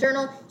 and in the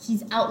journal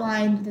he's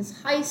outlined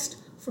this heist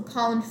for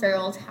Colin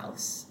Farrell's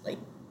house. Like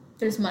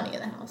there's money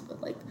in the house,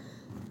 but like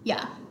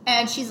yeah,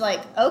 and she's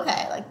like,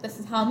 okay, like this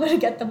is how I'm gonna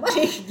get the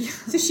money.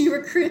 So she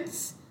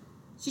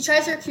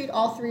tries to recruit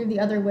all 3 of the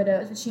other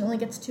widows, but she only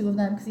gets 2 of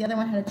them because the other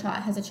one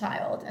has a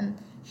child, and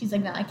she's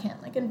like, no, I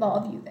can't like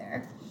involve you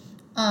there.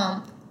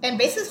 And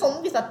basically this whole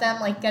movie's about them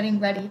like getting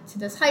ready to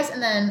this heist,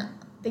 and then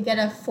they get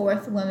a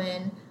 4th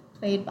woman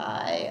played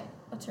by,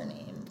 what's her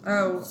name?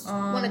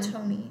 Won a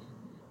Tony.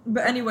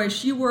 But anyway,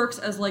 she works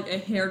as like a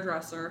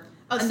hairdresser,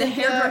 and the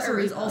hairdresser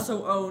is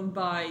also owned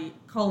by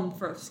Colin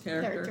Firth's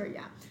character.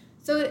 Yeah.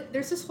 So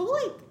there's this whole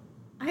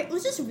it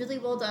was just really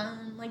well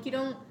done. Like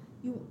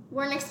you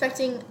weren't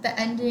expecting the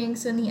ending,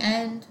 so in the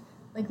end,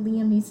 like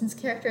Liam Neeson's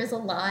character is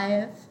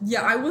alive.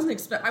 Yeah, I wasn't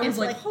expecting. I was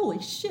like, holy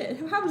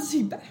shit, how is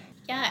he back?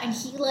 Yeah, and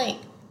he like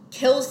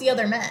kills the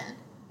other men,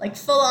 like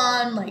full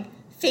on like.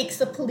 Fakes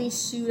the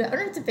police shootout. I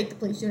don't have to fake the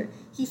police shootout.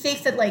 He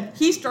fakes it like...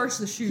 He starts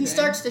the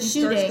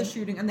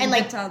shooting. And then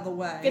gets out of the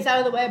way. Gets out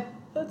of the way,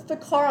 puts the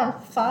car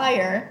on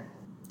fire,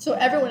 so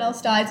everyone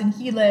else dies and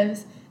he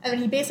lives. And then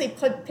he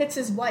basically picks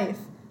his wife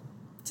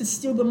to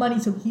steal the money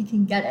so he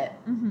can get it.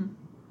 Mm-hmm.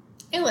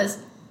 It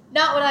was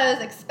not what I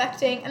was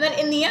expecting. And then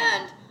in the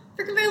end,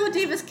 freaking Viola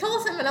Davis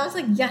kills him, and I was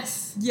like,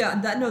 yes. Yeah,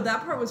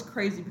 that part was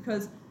crazy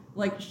because...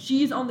 like,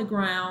 she's on the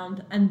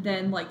ground, and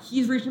then, like,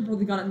 he's reaching for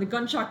the gun, and the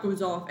gunshot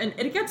goes off, and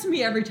it gets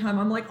me every time.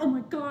 I'm like, oh my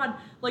god,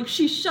 like,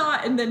 she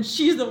shot, and then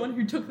she's the one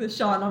who took the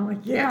shot, and I'm like,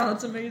 yeah,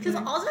 that's amazing. Because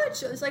also it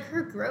shows, like,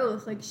 her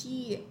growth. Like,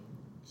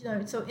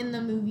 so in the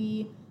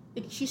movie,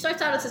 like, she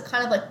starts out as this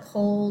kind of, like,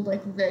 cold,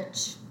 like,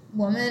 rich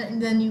woman, and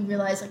then you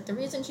realize, like, the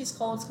reason she's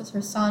cold is because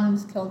her son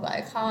was killed by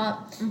a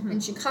cop in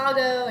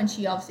Chicago, and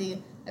she obviously,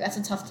 like, that's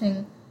a tough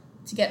thing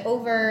to get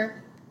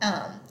over.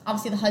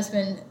 Obviously the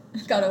husband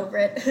got over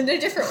it in a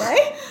different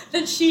way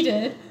than she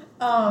did.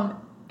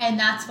 And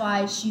that's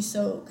why she's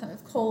so kind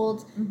of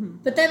cold. Mm-hmm.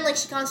 But then, like,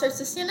 she kind of starts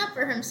to stand up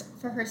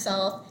for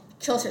herself,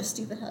 kills her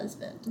stupid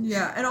husband.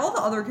 Yeah, and all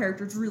the other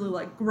characters really,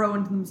 like, grow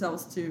into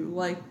themselves, too.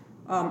 Like,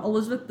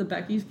 Elizabeth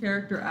Debicki's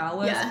character,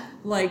 Alice,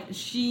 like,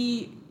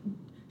 she's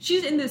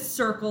in this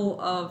circle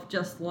of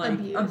just, like,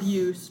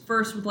 abuse.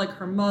 First with, like,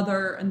 her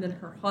mother, and then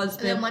her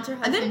husband. And then once her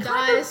husband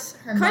dies,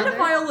 her mother. Kind of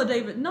Viola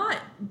Davis, not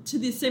to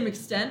the same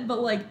extent,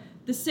 but, like,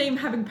 the same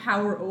having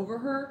power over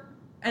her.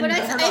 And but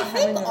I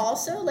think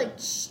also, like,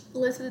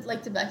 Elizabeth,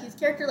 like, Debicki's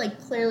character, like,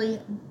 clearly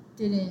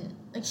didn't,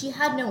 like, she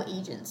had no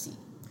agency.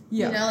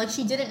 Yeah. You know, like,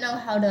 she didn't know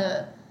how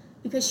to,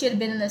 because she had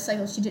been in this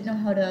cycle, she didn't know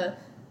how to,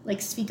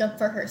 like, speak up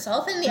for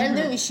herself. And in the end of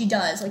the movie, she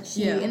does. Like,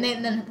 and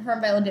then her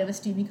and Viola Davis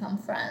do become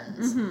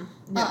friends.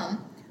 Mm-hmm. Yeah.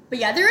 But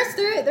yeah, there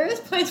is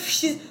points where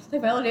she's,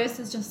 like, Viola Davis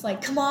is just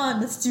like, come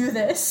on, let's do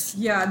this.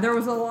 Yeah, there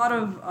was a lot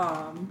of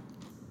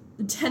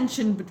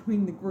tension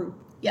between the group.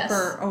 Yes.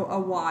 For a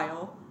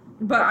while.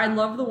 But I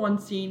love the one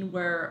scene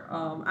where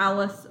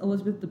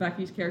Elizabeth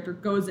Debicki's character,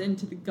 goes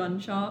into the gun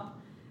shop,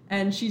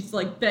 and she's,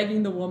 like,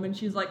 begging the woman.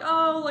 She's like,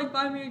 oh, like,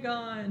 buy me a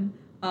gun.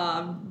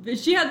 But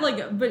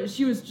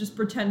she was just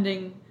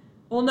pretending.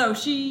 Well, no,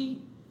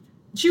 she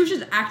was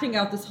just acting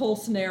out this whole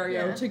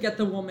scenario to get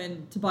the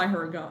woman to buy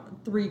her a gun,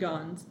 3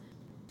 guns.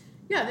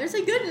 Yeah, there's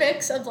a good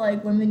mix of,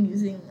 like, women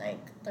using, like,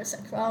 their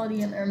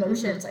sexuality and their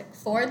emotions, like,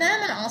 for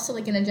them, and also,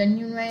 like, in a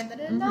genuine way, but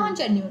in a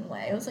non-genuine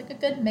way. It was, like, a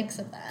good mix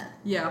of that.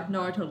 Yeah,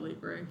 no, I totally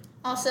agree.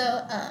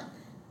 Also,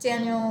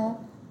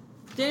 Daniel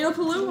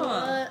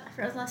Kaluuya. I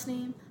forgot his last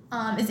name.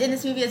 Is in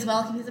this movie as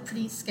well. He's a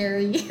pretty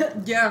scary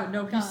Yeah,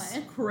 no, he's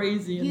guy.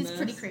 crazy in this. He's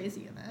pretty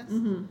crazy in this.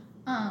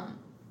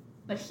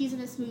 But he's in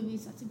this movie,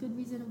 so that's a good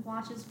reason to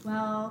watch as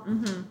well.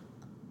 I'm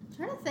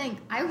trying to think.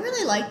 I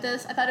really liked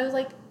this. I thought it was,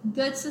 like,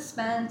 good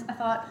suspense. I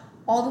thought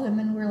all the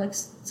women were, like,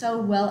 so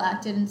well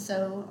acted and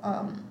so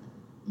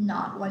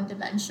not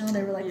one-dimensional.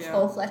 They were, like,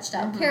 full-fledged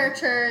out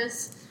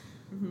characters.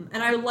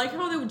 And I like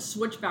how they would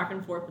switch back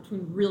and forth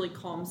between really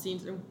calm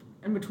scenes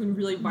and between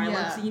really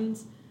violent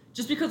scenes.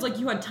 Just because, like,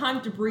 you had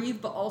time to breathe,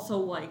 but also,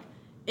 like,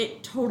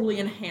 it totally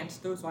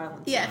enhanced those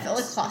violent scenes. Yeah, it felt,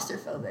 like,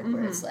 claustrophobic,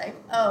 where it's like,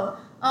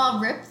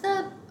 rip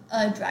the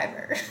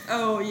driver.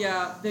 Oh,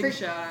 yeah. Big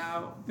shout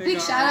out.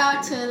 Big shout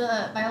out to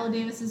the Viola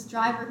Davis's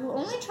driver, who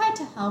only tried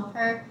to help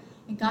her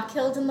and got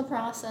killed in the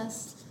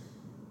process.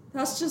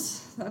 That's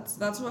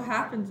what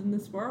happens in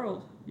this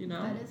world, you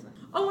know? That is what.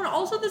 Oh, and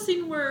also the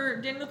scene where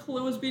Daniel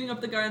Kaluuya was beating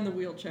up the guy in the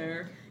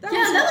wheelchair. That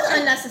was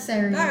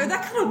unnecessary.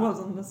 That kind of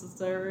was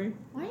unnecessary.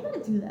 Why are you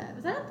gonna do that?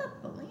 Was that at the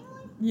bowling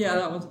alley? Yeah,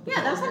 that was.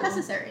 That was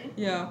unnecessary.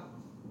 Yeah.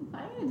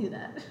 Why are you gonna do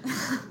that?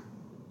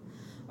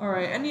 All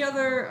right. Any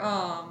other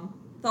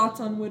thoughts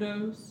on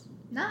Widows?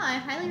 No, I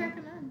highly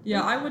recommend.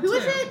 Yeah, I would too. Who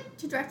is it?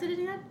 Who directed it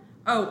again?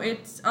 Oh,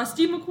 it's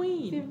Steve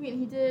McQueen. Steve McQueen.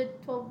 He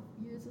did 12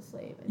 Years a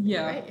Slave. I think,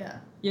 Yeah. Right? Yeah.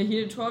 Yeah, he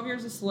did 12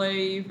 Years a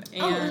Slave.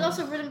 And it was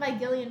also written by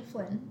Gillian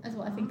Flynn as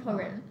well. I think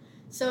co-written.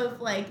 So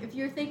if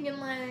you're thinking,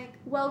 like,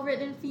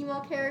 well-written female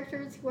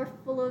characters who are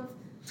full of,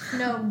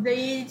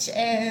 rage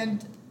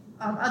and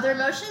other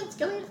emotions,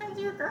 Gillian Flynn's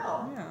your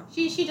girl. Yeah.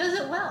 She does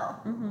it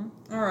well.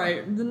 All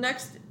right. The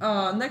next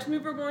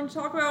movie we're going to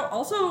talk about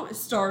also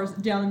stars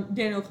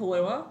Daniel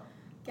Kaluuya.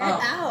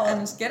 Get Out.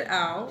 And it's Get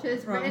Out. Which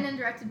is written and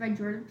directed by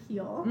Jordan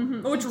Peele.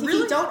 Which if really,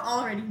 you don't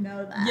already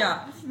know that.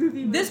 Yeah.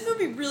 This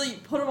movie really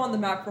put him on the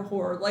map for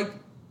horror. Like,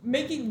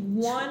 making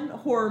one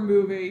horror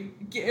movie,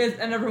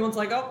 and everyone's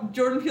like, oh,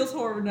 Jordan Peele's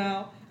horror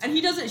now. And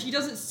he does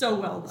it so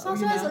well, though. It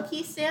also has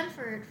Lakeith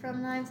Stanford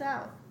from Knives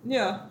Out.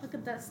 Yeah. Look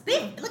at this.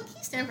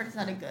 Lakeith Stanford has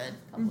had a good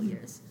couple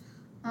years.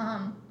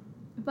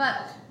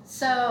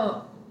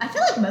 So I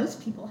feel like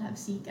most people have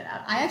seen Get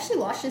Out. I actually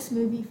watched this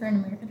movie for an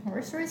American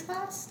Horror Stories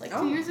class,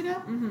 2 years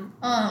ago. And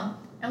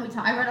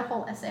I read a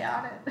whole essay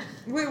on it.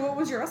 Wait, what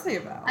was your essay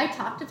about? I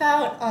talked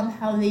about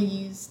how they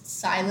used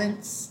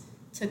silence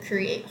to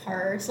create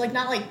horror. So,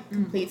 not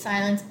complete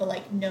silence,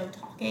 but no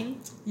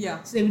talking.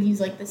 Yeah. So they would use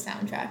the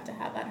soundtrack to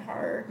have that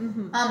horror.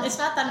 It's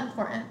not that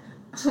important.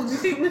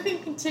 We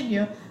can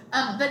continue.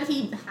 But if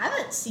you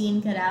haven't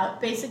seen Get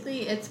Out,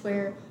 basically it's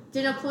where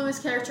Daniel Kaluuya's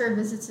character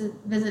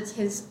visits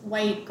his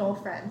white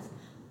girlfriend's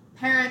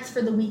parents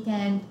for the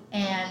weekend,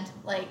 and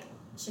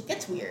shit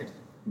gets weird.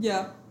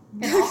 Yeah.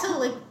 And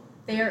also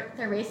they're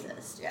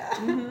racist.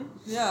 Yeah.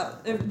 Yeah.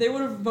 If they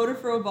would have voted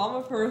for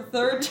Obama for a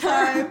third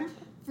time.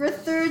 For a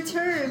third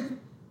term.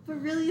 But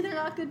really, they're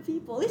not good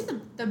people. At least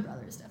the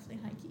brother's definitely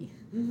high key.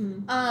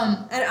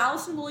 And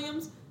Allison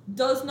Williams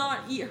does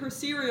not eat her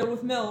cereal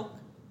with milk.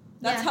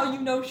 That's how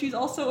you know she's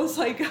also a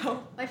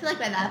psycho. I feel like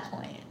by that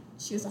point,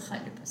 she was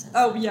 100%.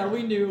 Oh, yeah,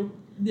 we knew.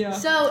 Yeah.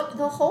 So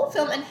the whole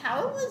film and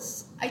how it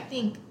was, I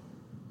think,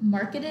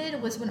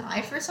 marketed was when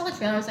I first saw the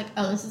trailer, I was like,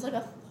 oh, this is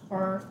a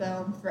horror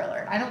film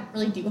thriller. I don't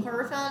really do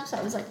horror films, so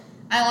I was like,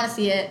 I want to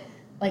see it,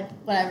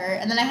 whatever.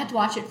 And then I had to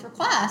watch it for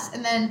class.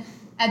 And then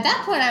at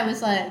that point, I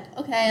was like,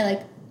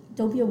 okay,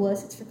 don't be a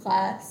wuss, it's for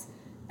class.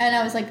 And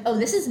I was like, oh,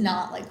 this is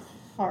not,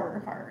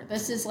 horror.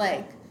 This is,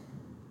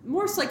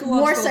 more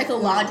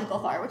psychological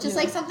horror, which is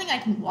something I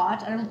can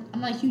watch. I'm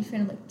not a huge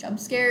fan of jump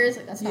scares.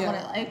 That's not what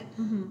I like.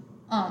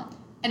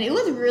 And it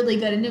was really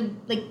good, and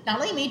it not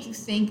only made you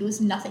think, it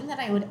was nothing that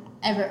I would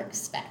ever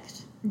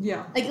expect.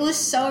 Yeah. It was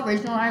so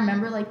original. I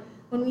remember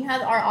when we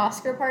had our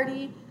Oscar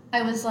party,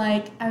 I was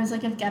like,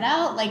 if Get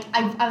Out,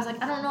 I was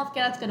like, I don't know if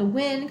Get Out's gonna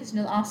win because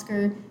the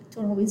Oscar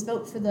don't always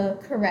vote for the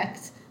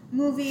correct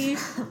movie,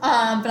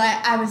 but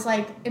I was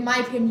in my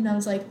opinion, I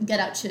was Get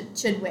Out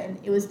should win.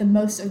 It was the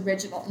most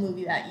original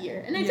movie that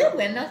year, and I did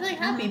win, and I was really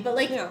happy. But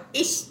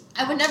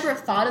I would never have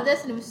thought of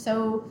this, and it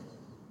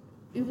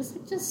was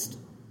just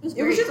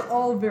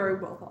all very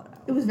well thought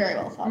out. It was very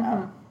well thought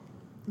out.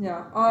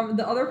 Yeah.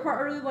 The other part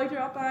I really liked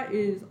about that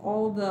is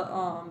all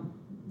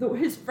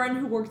his friend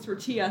who works for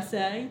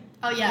TSA.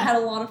 Oh yeah, had a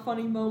lot of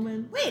funny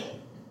moments. Wait,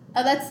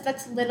 oh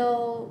that's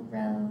Little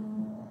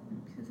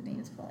his name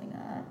is pulling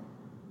up.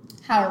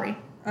 Howery.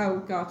 Oh,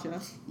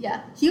 gotcha.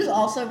 Yeah, he was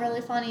also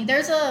really funny.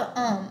 There's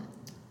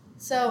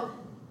so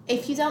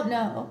if you don't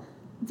know,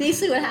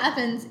 basically what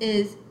happens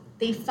is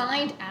they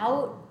find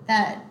out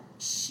that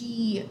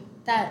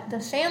the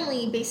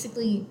family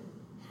basically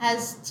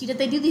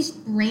they do these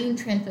brain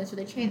transplants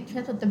where they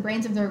transplant the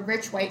brains of their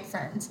rich white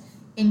friends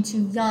into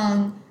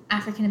young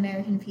African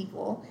American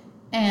people,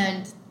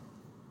 and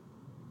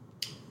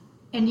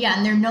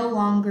they're no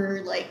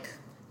longer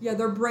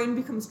their brain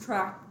becomes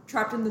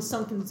trapped in the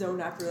sunken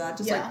zone after that,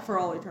 just like for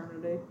all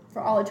eternity.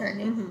 For all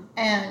eternity. Mm-hmm.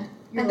 And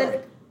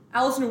then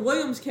Allison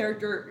Williams'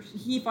 character,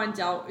 he finds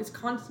out, is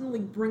constantly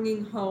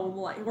bringing home,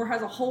 like, or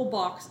has a whole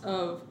box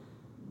of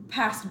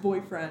past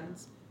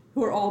boyfriends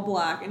who are all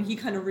black, and he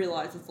kind of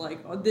realizes, like,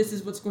 oh, this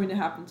is what's going to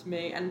happen to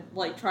me, and,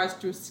 like, tries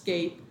to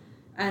escape,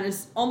 and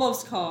is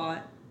almost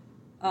caught,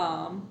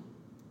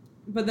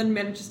 but then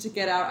manages to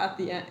get out at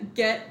the end.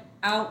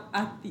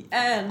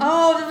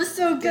 Oh, that was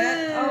so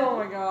good! Oh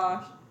my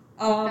gosh.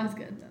 That was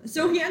good.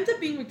 So he ends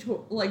up being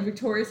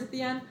victorious at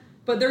the end,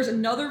 but there's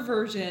another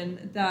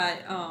version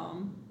that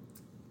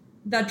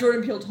that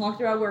Jordan Peele talked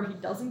about where he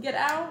doesn't get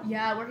out.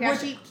 Yeah, where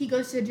he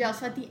goes to jail.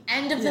 So at the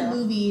end of the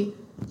movie,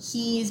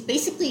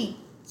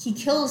 he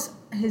kills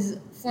his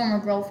former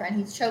girlfriend.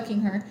 He's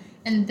choking her,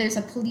 and there's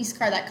a police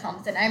car that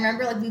comes. And I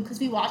remember, like, because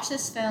we watched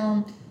this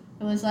film,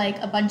 it was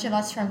like a bunch of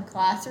us from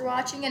class were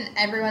watching, and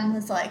everyone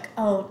was like,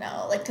 "Oh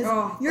no!" Like,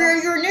 because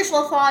your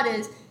initial thought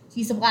is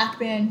he's a black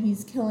man,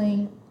 he's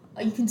killing.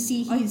 You can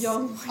see he's a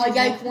young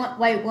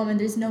white woman.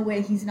 There's no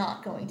way he's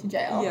not going to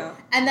jail. Yeah.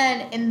 And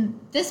then in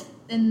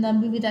the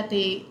movie that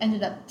they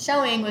ended up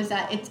showing was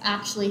that it's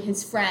actually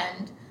his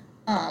friend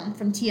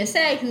from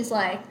TSA who's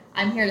like,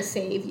 "I'm here to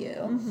save you."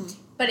 Mm-hmm.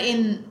 But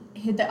in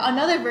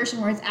another version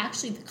where it's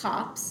actually the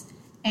cops,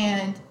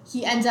 and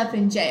he ends up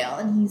in jail,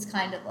 and he's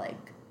kind of like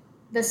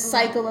this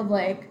cycle of,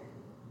 like,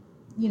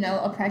 you know,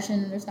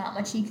 oppression. There's not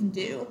much he can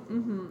do.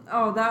 Mm-hmm.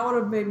 Oh, that would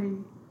have made me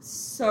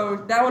so.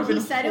 That would have been.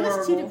 He said horrible. It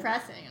was too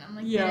depressing, and I'm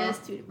like, it is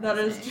too depressing. That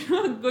is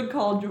good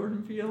call,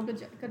 Jordan Peele.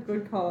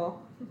 Good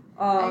call.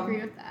 I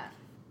agree with that.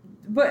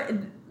 But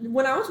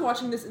when I was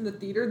watching this in the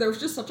theater, there was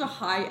just such a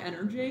high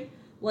energy.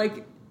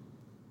 Like,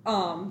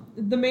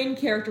 the main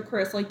character,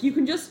 Chris, like, you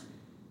can just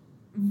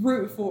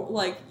root for,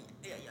 like,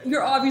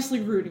 you're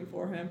obviously rooting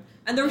for him.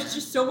 And there was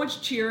just so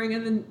much cheering,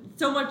 and then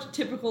so much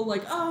typical,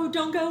 like, "Oh,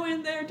 don't go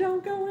in there,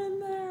 don't go in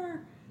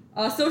there."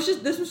 So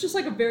this was just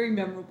like a very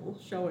memorable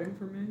showing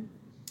for me.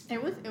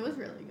 It was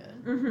really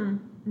good.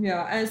 Mm-hmm.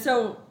 Yeah, and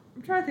so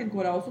I'm trying to think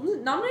what else. Was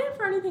it nominated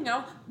for anything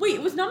else? Wait,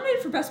 it was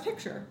nominated for Best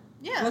Picture.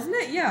 Yeah. Wasn't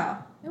it?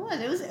 Yeah. It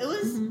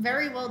was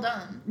very well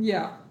done.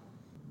 Yeah.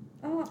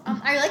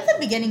 I like the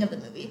beginning of the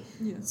movie.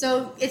 Yeah.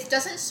 So it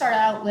doesn't start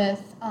out with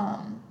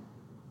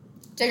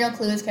Daniel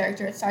Kaluuya's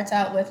character. It starts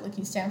out with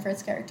Lakeith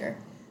Stanford's character,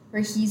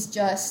 where he's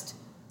just,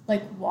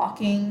 like,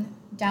 walking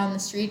down the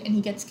street and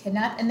he gets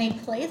kidnapped, and they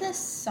play this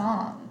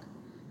song.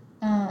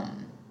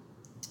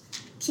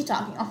 Keep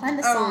talking. I'll find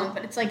the song,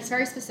 but it's, like, it's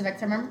very specific.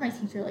 So I remember my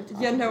teacher liked to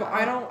talk about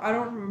it. I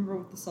don't remember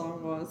what the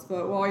song was,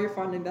 but while you're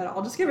finding that,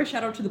 I'll just give a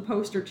shout out to the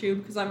poster too,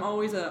 because I'm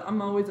always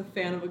a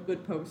fan of a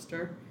good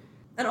poster.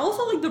 And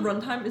also, like, the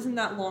runtime isn't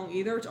that long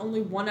either. It's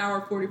only 1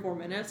 hour 44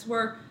 minutes,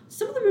 where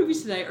some of the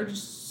movies today are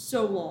just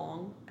so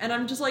long. And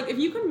I'm just like, if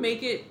you can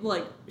make it,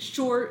 like,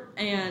 short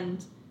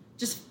and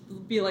just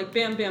be like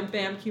bam, bam,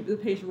 bam, keep the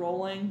pace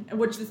rolling, and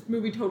which this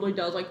movie totally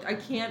does. Like, I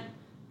can't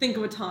think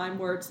of a time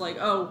where it's like,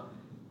 oh,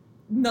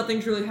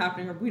 nothing's really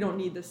happening, or we don't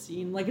need this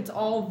scene. Like, it's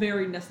all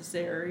very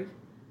necessary.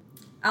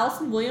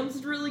 Allison Williams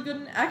is really good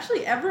in it.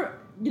 Actually,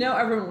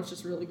 everyone was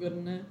just really good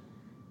in it.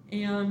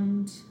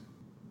 And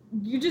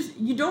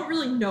you don't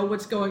really know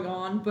what's going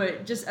on,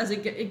 but just as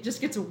it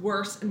just gets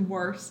worse and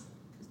worse.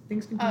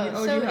 Things continue.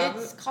 So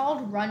it's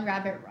called Run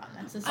Rabbit Run.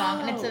 That's the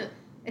song, and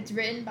it's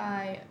written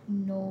by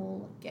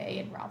Noel Gay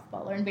and Ralph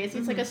Butler, and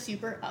basically it's like a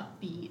super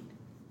upbeat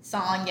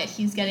song, yet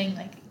he's getting,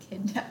 like,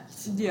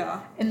 kidnapped.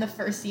 Yeah. In the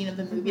first scene of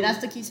the movie.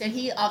 That's like you said.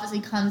 He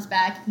obviously comes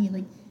back. He,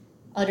 like,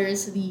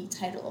 utters the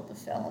title of the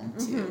film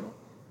to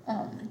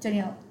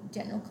Daniel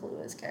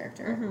Kaluuya's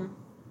character.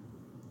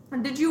 Mm-hmm.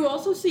 And did you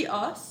also see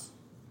Us?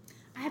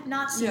 I have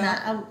not seen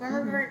that. I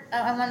remember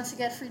I wanted to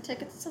get free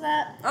tickets to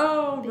that.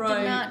 Oh, It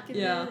right.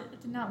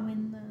 It did not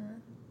win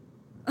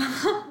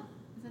the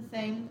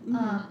thing.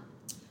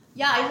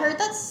 Yeah, I heard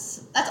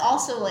that's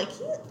also, like,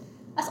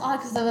 that's odd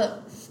because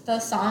the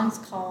song's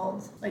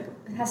called, like,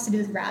 it has to do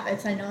with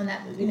rabbits. I know in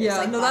that movie. Yeah,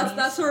 like, no,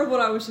 that's sort of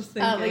what I was just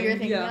thinking. What you're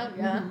thinking of?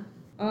 Yeah.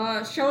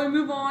 Mm-hmm. Shall we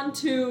move on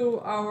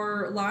to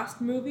our last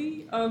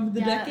movie of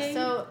the decade?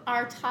 So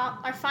our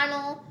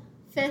final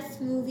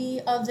 5th movie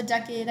of the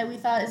decade that we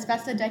thought is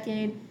best of the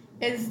decade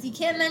is, you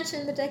can't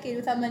mention the decade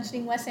without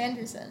mentioning Wes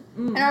Anderson.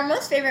 And our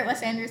most favorite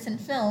Wes Anderson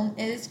film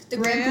is The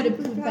Grand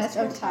Budapest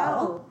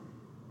Hotel.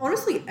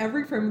 Honestly,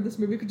 every frame of this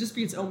movie could just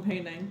be its own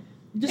painting.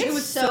 It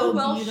was so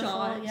well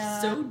shot,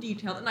 so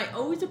detailed, and I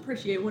always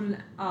appreciate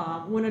when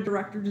a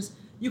director just,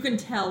 you can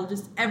tell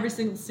just every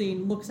single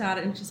scene, looks at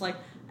it and it's just like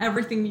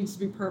everything needs to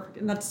be perfect,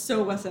 and that's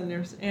so Wes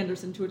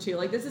Anderson to a T.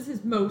 Like, this is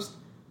his most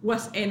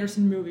Wes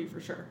Anderson movie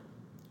for sure.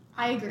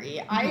 I agree.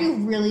 Mm-hmm. I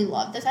really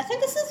love this. I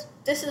think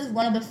this is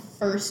one of the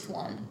first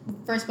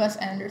Wes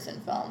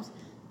Anderson films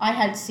I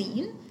had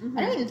seen. Mm-hmm.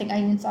 I don't even think I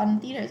even saw it in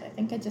theaters. I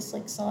think I just,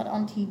 like, saw it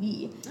on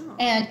TV. Oh.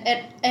 And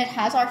it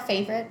has our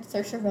favorite,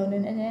 Saoirse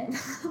Ronan, in it.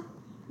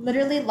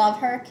 Literally love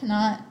her.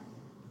 Cannot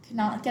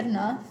get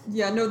enough.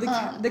 Yeah, no,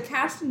 the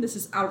cast in this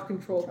is out of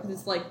control because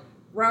it's like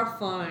Ralph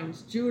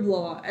Fiennes, Jude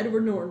Law,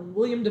 Edward Norton,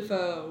 William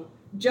Dafoe,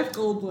 Jeff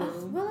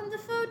Goldblum. Willem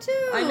Dafoe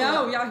too. I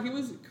know, yeah, he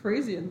was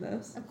crazy in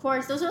this. Of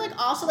course, those are like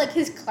also like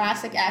his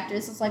classic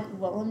actors. It's like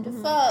Willem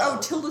Dafoe. Oh,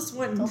 Tilda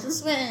Swinton. Tilda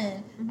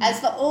Swinton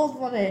as the old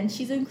woman.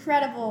 She's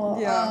incredible.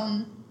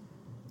 Yeah.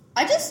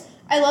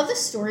 I love the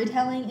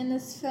storytelling in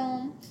this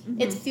film.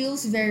 It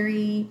feels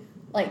very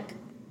like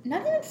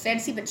not even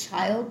fantasy but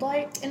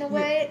childlike in a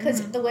way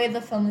because the way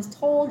the film is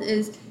told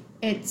is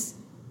it's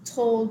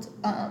told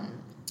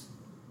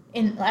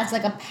as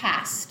like a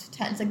past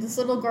tense. Like this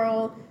little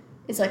girl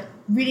is like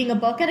reading a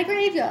book at a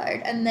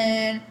graveyard, and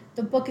then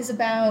the book is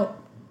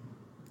about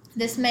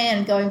this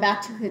man going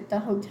back to the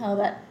hotel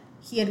that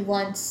he had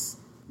once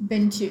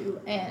been to,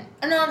 and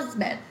not this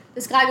man.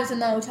 This guy goes in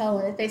the hotel,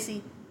 and they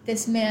see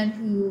this man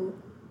who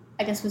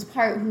I guess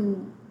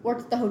who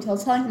worked at the hotel,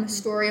 telling him a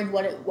story of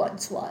what it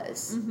once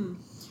was.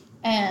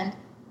 And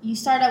you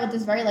start out with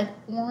this very like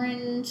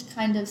orange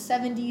kind of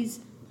 70s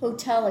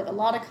hotel, like a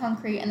lot of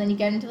concrete, and then you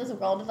get into this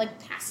world of like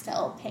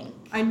pastel pink.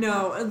 I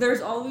know.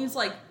 There's all these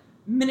like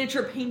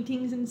miniature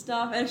paintings and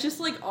stuff, and it's just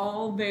like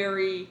all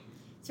very.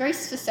 It's very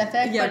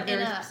specific, yeah, but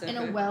very in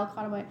a well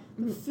caught away.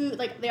 The food,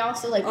 like they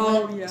also like.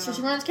 So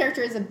Sharon's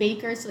character is a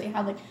baker, so they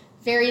have like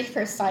very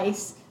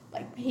precise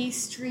like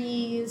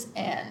pastries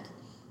and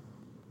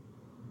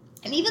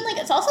even like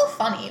it's also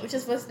funny, which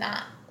was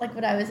not like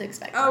what I was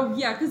expecting. Oh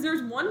yeah, because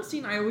there's one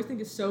scene I always think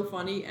is so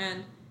funny,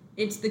 and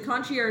it's the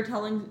concierge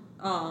telling.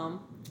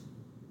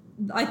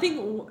 I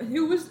think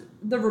who was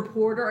the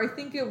reporter? I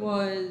think it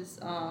was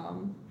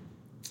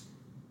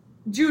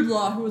Jude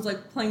Law who was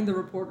like playing the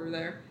reporter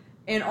there,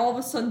 and all of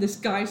a sudden this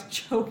guy's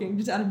choking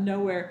just out of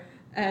nowhere,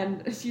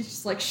 and he's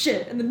just like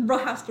shit, and then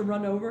has to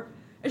run over.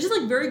 It's just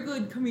like very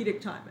good comedic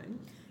timing.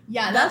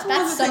 Yeah, that's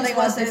something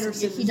Wes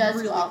Anderson he does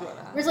really well. Good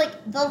at. Whereas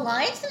like the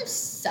lines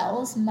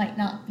themselves might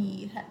not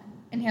be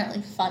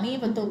inherently funny,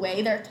 but the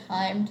way they're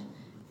timed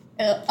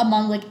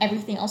among like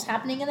everything else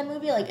happening in the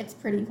movie, like it's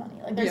pretty funny.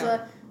 Like there's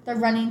the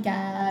running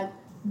gag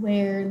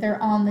where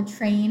they're on the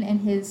train and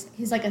his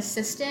like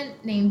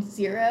assistant named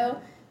Zero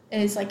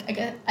is like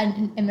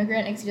an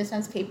immigrant because he just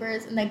has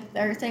papers, and like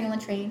they're sitting on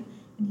the train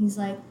and he's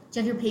like, "Do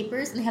you have your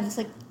papers?" And they have this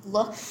like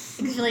look, like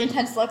this really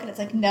intense look, and it's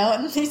like no,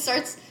 and then he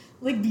starts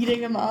like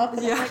beating him up,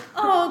 and I'm like,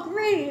 oh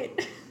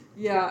great.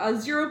 Yeah,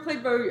 Zero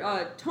played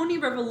by Tony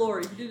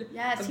Revolori. He did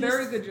a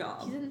very good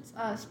job. He's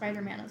in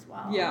Spider-Man as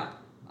well. Yeah.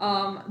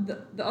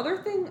 The other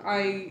thing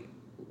I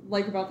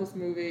like about this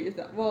movie is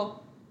that,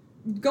 well,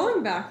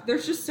 going back,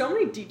 there's just so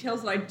many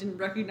details that I didn't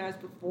recognize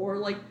before.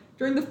 Like,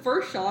 during the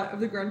first shot of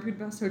the Grand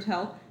Budapest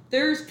Hotel,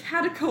 there's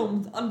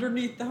catacombs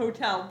underneath the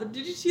hotel. But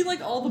did you see,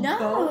 like, all the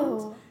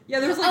bones? Yeah,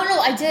 there's, like... Oh, no,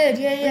 I did.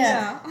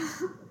 Yeah.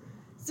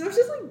 So it's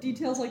just, like,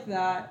 details like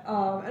that.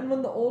 And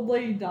when the old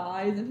lady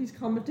dies and he's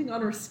commenting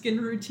on her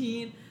skin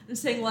routine and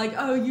saying, like,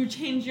 oh, you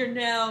changed your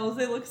nails.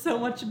 They look so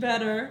much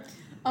better.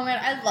 Oh, man,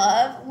 I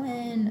love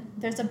when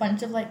there's a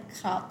bunch of,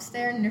 like, cops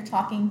there and they're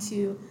talking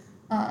to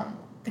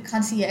the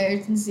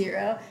concierge and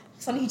Zero.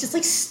 Suddenly he just,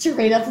 like,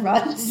 straight up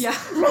runs. Yeah.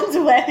 Runs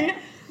away.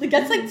 Like,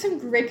 that's, like, some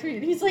great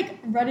creativity. He's, like,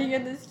 running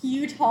in this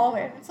huge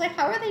hallway. It's like,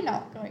 how are they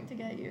not going to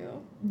get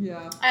you?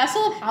 Yeah. I also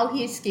love how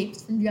he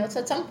escapes from jail. So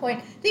at some point,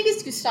 I think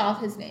it's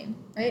Gustav, his name,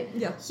 right?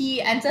 Yeah.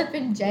 He ends up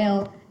in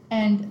jail,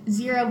 and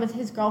Zero with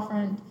his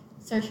girlfriend,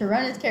 Saoirse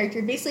Ronan's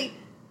character, basically,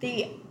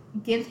 they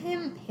give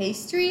him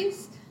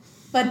pastries,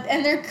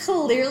 and they're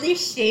clearly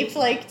shaped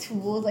like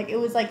tools. Like, it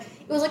was like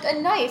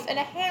a knife and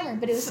a hammer,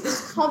 but it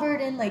was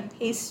covered in, like,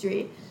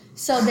 pastry.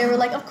 So they were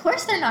like, of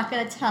course they're not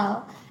going to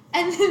tell.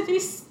 And then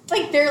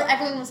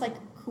everyone was like,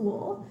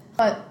 cool.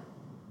 But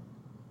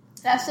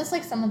that's just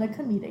like some of the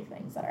comedic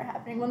things that are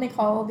happening when they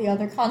call the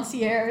other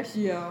concierge.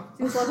 Yeah.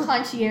 These little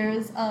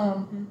concierge,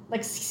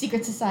 like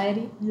secret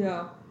society.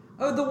 Yeah.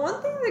 Oh, the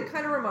one thing that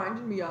kind of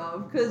reminded me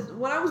of, because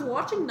when I was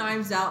watching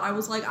Knives Out, I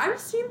was like, I've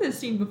seen this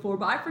scene before,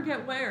 but I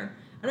forget where.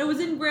 And it was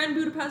in Grand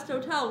Budapest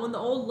Hotel when the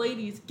old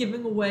lady's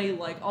giving away,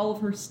 like, all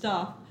of her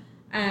stuff,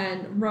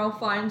 and Ralph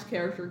Fiennes'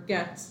 character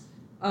gets,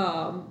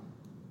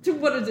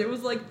 what is it? It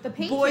was like the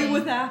painting. Boy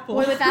with Apple.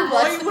 Boy with Apple.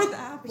 Boy with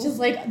Apple. Which is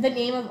like the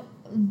name of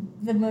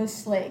the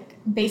most like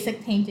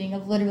basic painting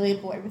of literally a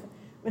boy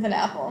with an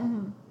apple.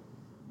 Mm-hmm.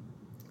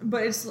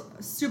 But it's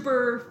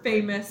super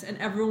famous and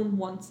everyone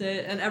wants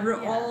it, and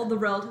all the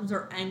relatives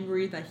are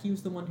angry that he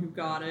was the one who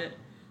got it.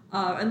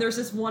 And there's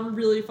this one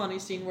really funny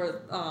scene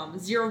where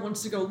Zero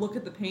wants to go look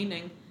at the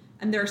painting,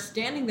 and they're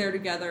standing there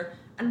together.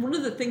 And one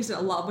of the things that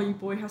a Lava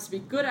Boy has to be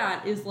good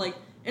at is like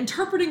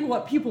interpreting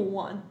what people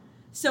want.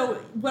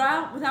 So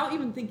without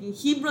even thinking,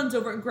 he runs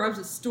over and grabs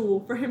a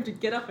stool for him to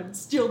get up and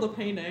steal the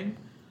painting.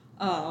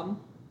 And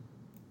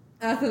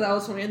I thought that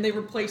was funny, and they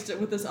replaced it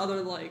with this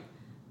other like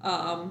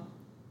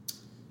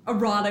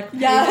erotic painting.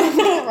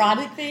 Yeah,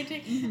 erotic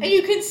painting. Mm-hmm. And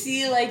you can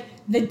see like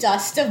the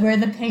dust of where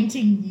the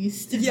painting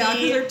used to be. Yeah,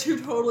 because they're two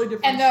totally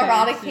different and the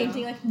erotic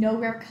painting like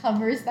nowhere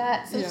covers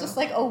that, so it's just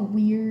like a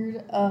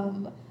weird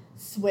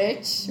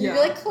switch. Yeah.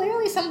 You're like,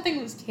 clearly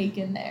something was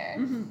taken there.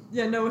 Mm-hmm.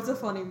 Yeah, no, it's a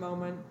funny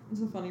moment.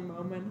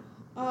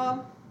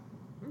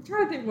 I'm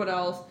trying to think what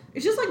else.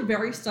 It's just like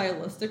very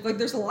stylistic. Like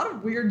there's a lot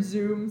of weird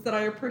zooms that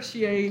I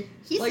appreciate.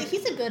 He's like,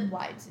 a good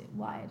wide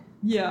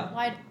yeah.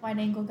 wide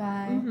angle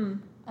guy. Mm-hmm.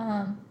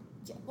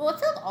 Yeah. Well, I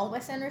feel like all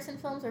Wes Anderson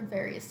films are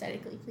very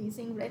aesthetically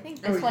pleasing, but I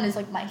think this one is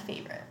like my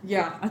favorite.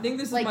 Yeah, I think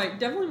this like, is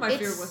definitely my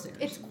favorite Wes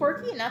Anderson. It's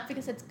quirky enough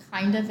because it's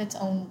kind of its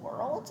own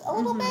world a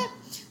little bit,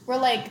 where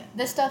like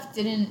this stuff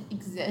didn't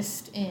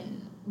exist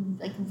in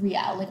like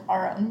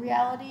our own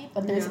reality,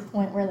 but there's a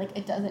point where like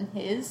it does in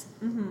his,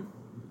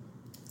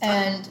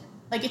 and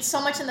like it's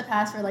so much in the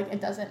past where like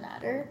it doesn't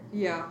matter.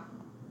 Yeah.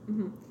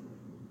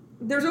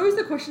 There's always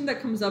the question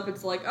that comes up.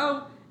 It's like,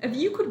 oh, if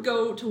you could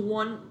go to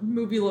one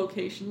movie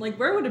location, like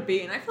where would it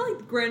be? And I feel like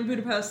the Grand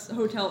Budapest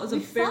Hotel is a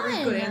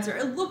very good answer.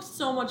 It looks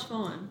so much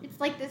fun. It's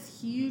like this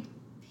huge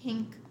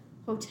pink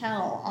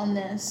hotel on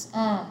this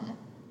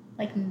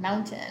like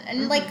mountain,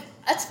 and like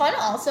that's fun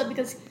also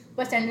because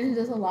Wes Anderson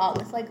does a lot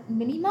with like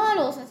mini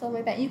models and stuff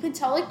like that. You could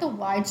tell like the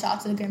wide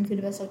shots of the Grand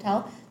Budapest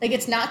Hotel, like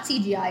it's not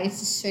CGI, it's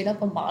just straight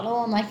up a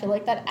model, and I feel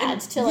like that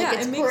adds to like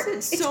it makes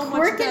it so much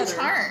quirk better. And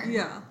charm.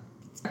 Yeah.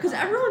 Because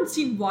everyone's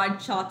seen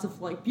wide shots of,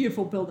 like,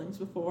 beautiful buildings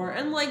before.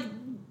 And, like,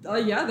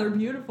 yeah, they're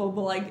beautiful.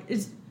 But, like,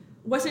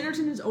 Wes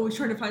Anderson is always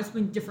trying to find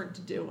something different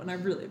to do. And I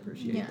really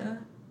appreciate that.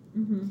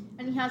 Mm-hmm.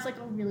 And he has, like,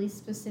 a really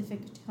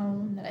specific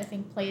tone that I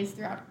think plays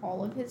throughout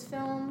all of his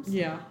films.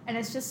 Yeah. And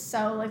it's just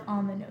so, like,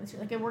 on the nose.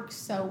 Like, it works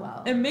so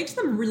well. It makes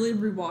them really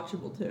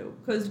rewatchable, too.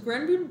 Because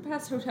Grand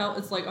Budapest Hotel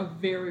is, like, a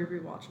very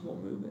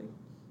rewatchable movie.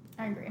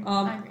 I agree.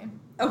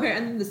 Okay,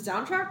 and the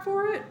soundtrack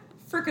for it?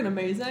 Freaking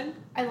amazing.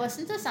 I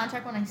listen to the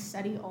soundtrack when I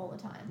study all the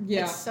time.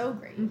 Yeah. It's so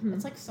great.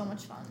 It's like so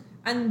much fun.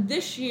 And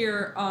this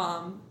year,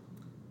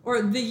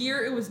 or the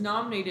year it was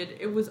nominated,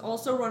 it was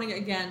also running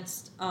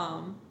against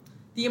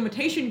The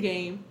Imitation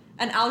Game,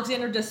 and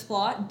Alexander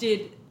Desplat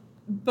did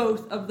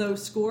both of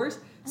those scores.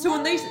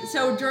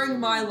 So during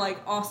my like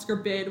Oscar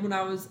bid, when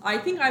I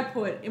think I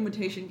put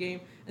Imitation Game,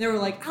 and they were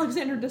like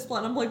Alexander Desplat,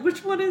 and I'm like,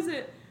 which one is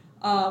it?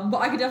 But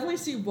I could definitely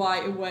see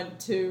why it went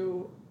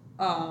to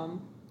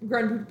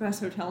Grand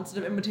Budapest Hotel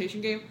instead of Imitation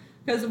Game,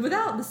 because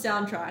without the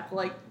soundtrack,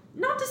 like,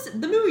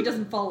 the movie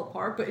doesn't fall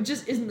apart, but it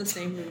just isn't the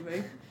same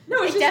movie.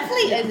 No, it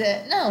definitely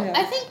isn't. No,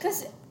 I think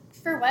because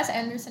for Wes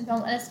Anderson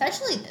films, and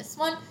especially this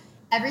one,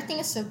 everything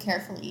is so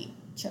carefully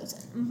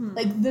chosen.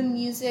 Like the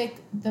music,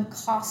 the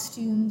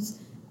costumes,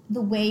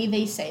 the way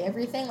they say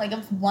everything. Like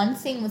if one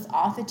thing was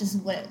off, it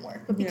just wouldn't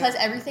work. But because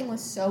everything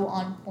was so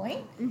on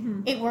point,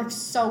 it works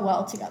so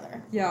well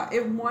together. Yeah,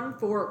 it won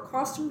for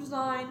costume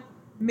design,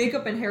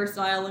 makeup and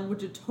hairstyling,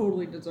 which it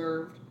totally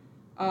deserved.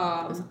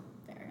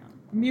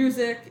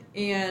 Music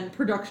and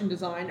production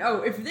design.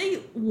 Oh, if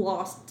they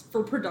lost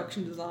for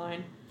production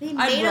design, they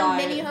made a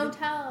mini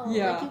hotel.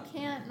 Yeah, like you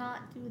can't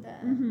not do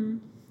that.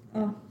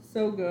 Oh,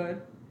 so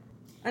good.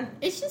 And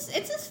it's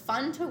just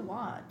fun to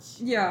watch.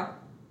 Yeah,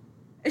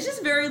 it's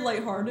just very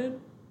lighthearted.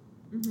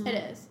 It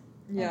is.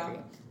 Yeah.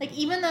 Like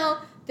even though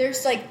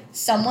there's like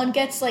someone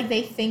gets like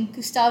they think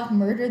Gustav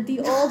murdered the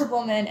old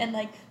woman and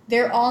like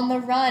they're on the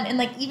run and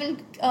like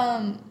even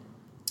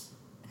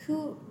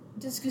who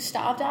does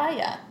Gustav die?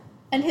 Yeah.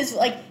 And his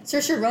like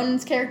Saoirse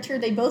Ronan's character,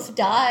 they both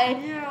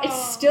die. Yeah.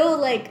 It's still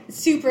like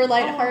super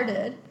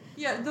lighthearted.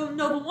 Yeah, the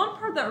one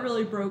part that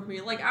really broke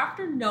me, like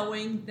after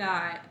knowing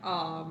that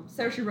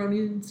Saoirse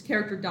Ronan's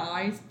character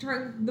dies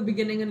during the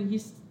beginning and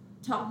he's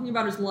talking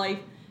about his life,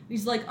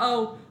 he's like,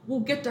 oh, we'll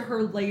get to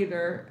her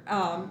later.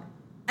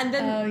 And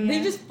then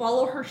they just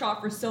follow her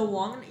shot for so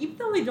long, and even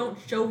though they don't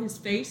show his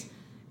face,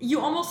 you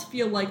almost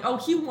feel like, oh,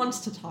 he wants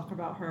to talk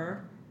about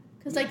her.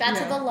 Because, like, that's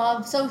the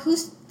love. So,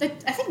 I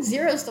think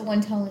Zero's the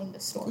one telling the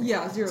story.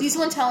 Yeah, Zero. So he's the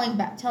one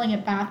telling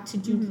it back to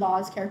Jude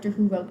Law's character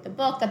who wrote the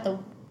book that the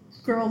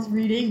girl's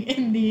reading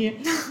in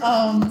the...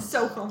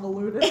 so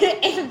convoluted.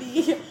 In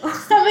the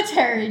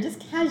cemetery, just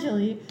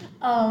casually.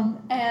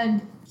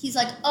 And he's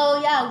like, oh,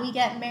 yeah, we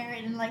get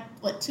married, and, like,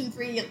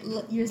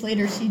 2-3 years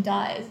later, she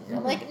dies. And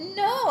I'm like,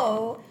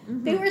 no!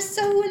 They were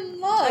so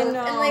in love. I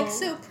know. And, like,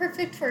 so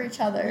perfect for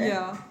each other.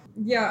 Yeah.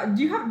 Yeah.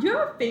 Do you have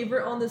a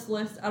favorite on this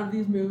list out of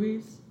these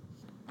movies?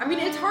 I mean,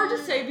 it's hard to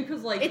say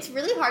because, like... It's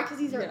really hard because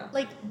these are,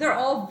 like... They're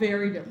all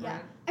very different. Yeah.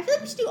 I feel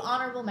like we should do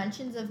honorable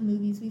mentions of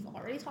movies we've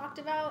already talked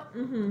about.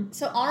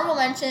 So, honorable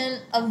mention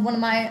of one of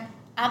my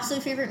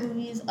absolute favorite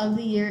movies of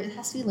the year, it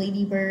has to be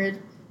Lady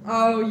Bird.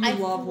 Oh, I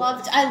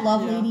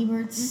love Lady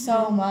Bird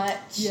so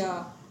much.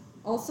 Yeah.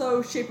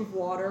 Also, Shape of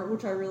Water,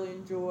 which I really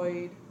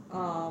enjoyed.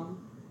 Oh,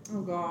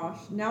 gosh.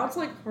 Now it's,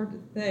 like, hard to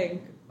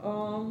think.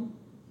 I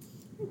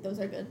think those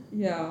are good.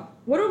 Yeah.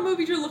 What are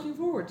movies you're looking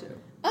forward to?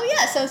 Oh,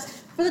 yeah. So,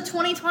 for the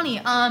 2020,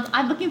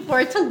 I'm looking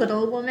forward to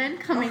Little Woman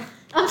coming.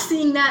 I'm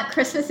seeing that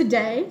Christmas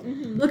Day.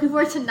 Looking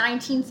forward to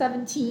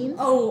 1917.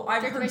 Oh,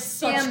 I've heard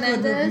such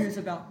good reviews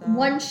about that.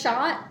 One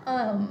shot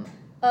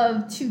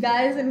of two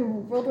guys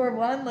in World War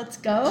I. Let's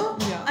go.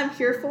 Yeah. I'm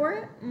here for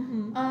it.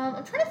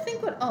 I'm trying to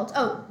think what else.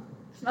 Oh,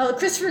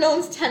 Christopher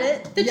Nolan's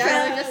Tenet. The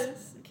trailer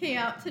just came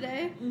out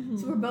today.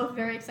 So we're both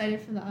very excited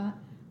for that.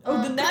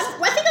 Oh, the next...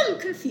 I think I'm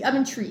confused. I'm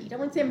intrigued. I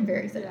wouldn't say I'm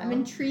very excited. I'm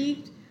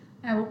intrigued.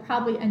 I will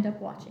probably end up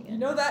watching it. You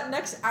know that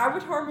next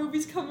Avatar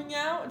movie's coming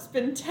out? It's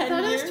been 10 years. I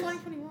thought it was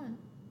 2021.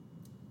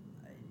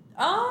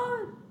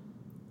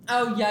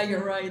 Oh, yeah,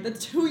 you're right.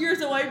 That's 2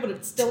 years away, but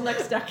it's still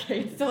next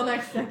decade. Still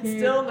next decade.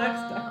 Still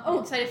next decade. Oh,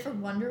 excited for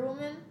Wonder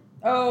Woman?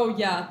 Oh,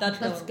 yeah, that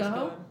trailer Let's was go.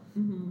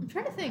 good. Mm-hmm. I'm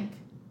trying to think.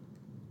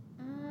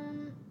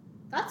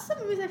 That's the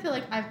movies I feel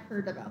like I've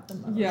heard about the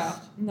most. Yeah,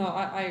 no,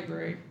 I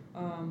agree.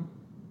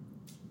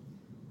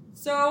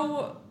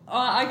 So,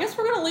 I guess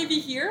we're gonna leave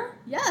you here.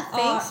 Yeah,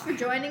 thanks for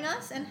joining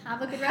us, and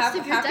have a good rest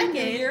of your Happy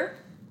decade. New Year.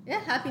 Yeah,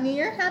 Happy New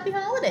Year, Happy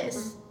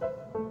Holidays.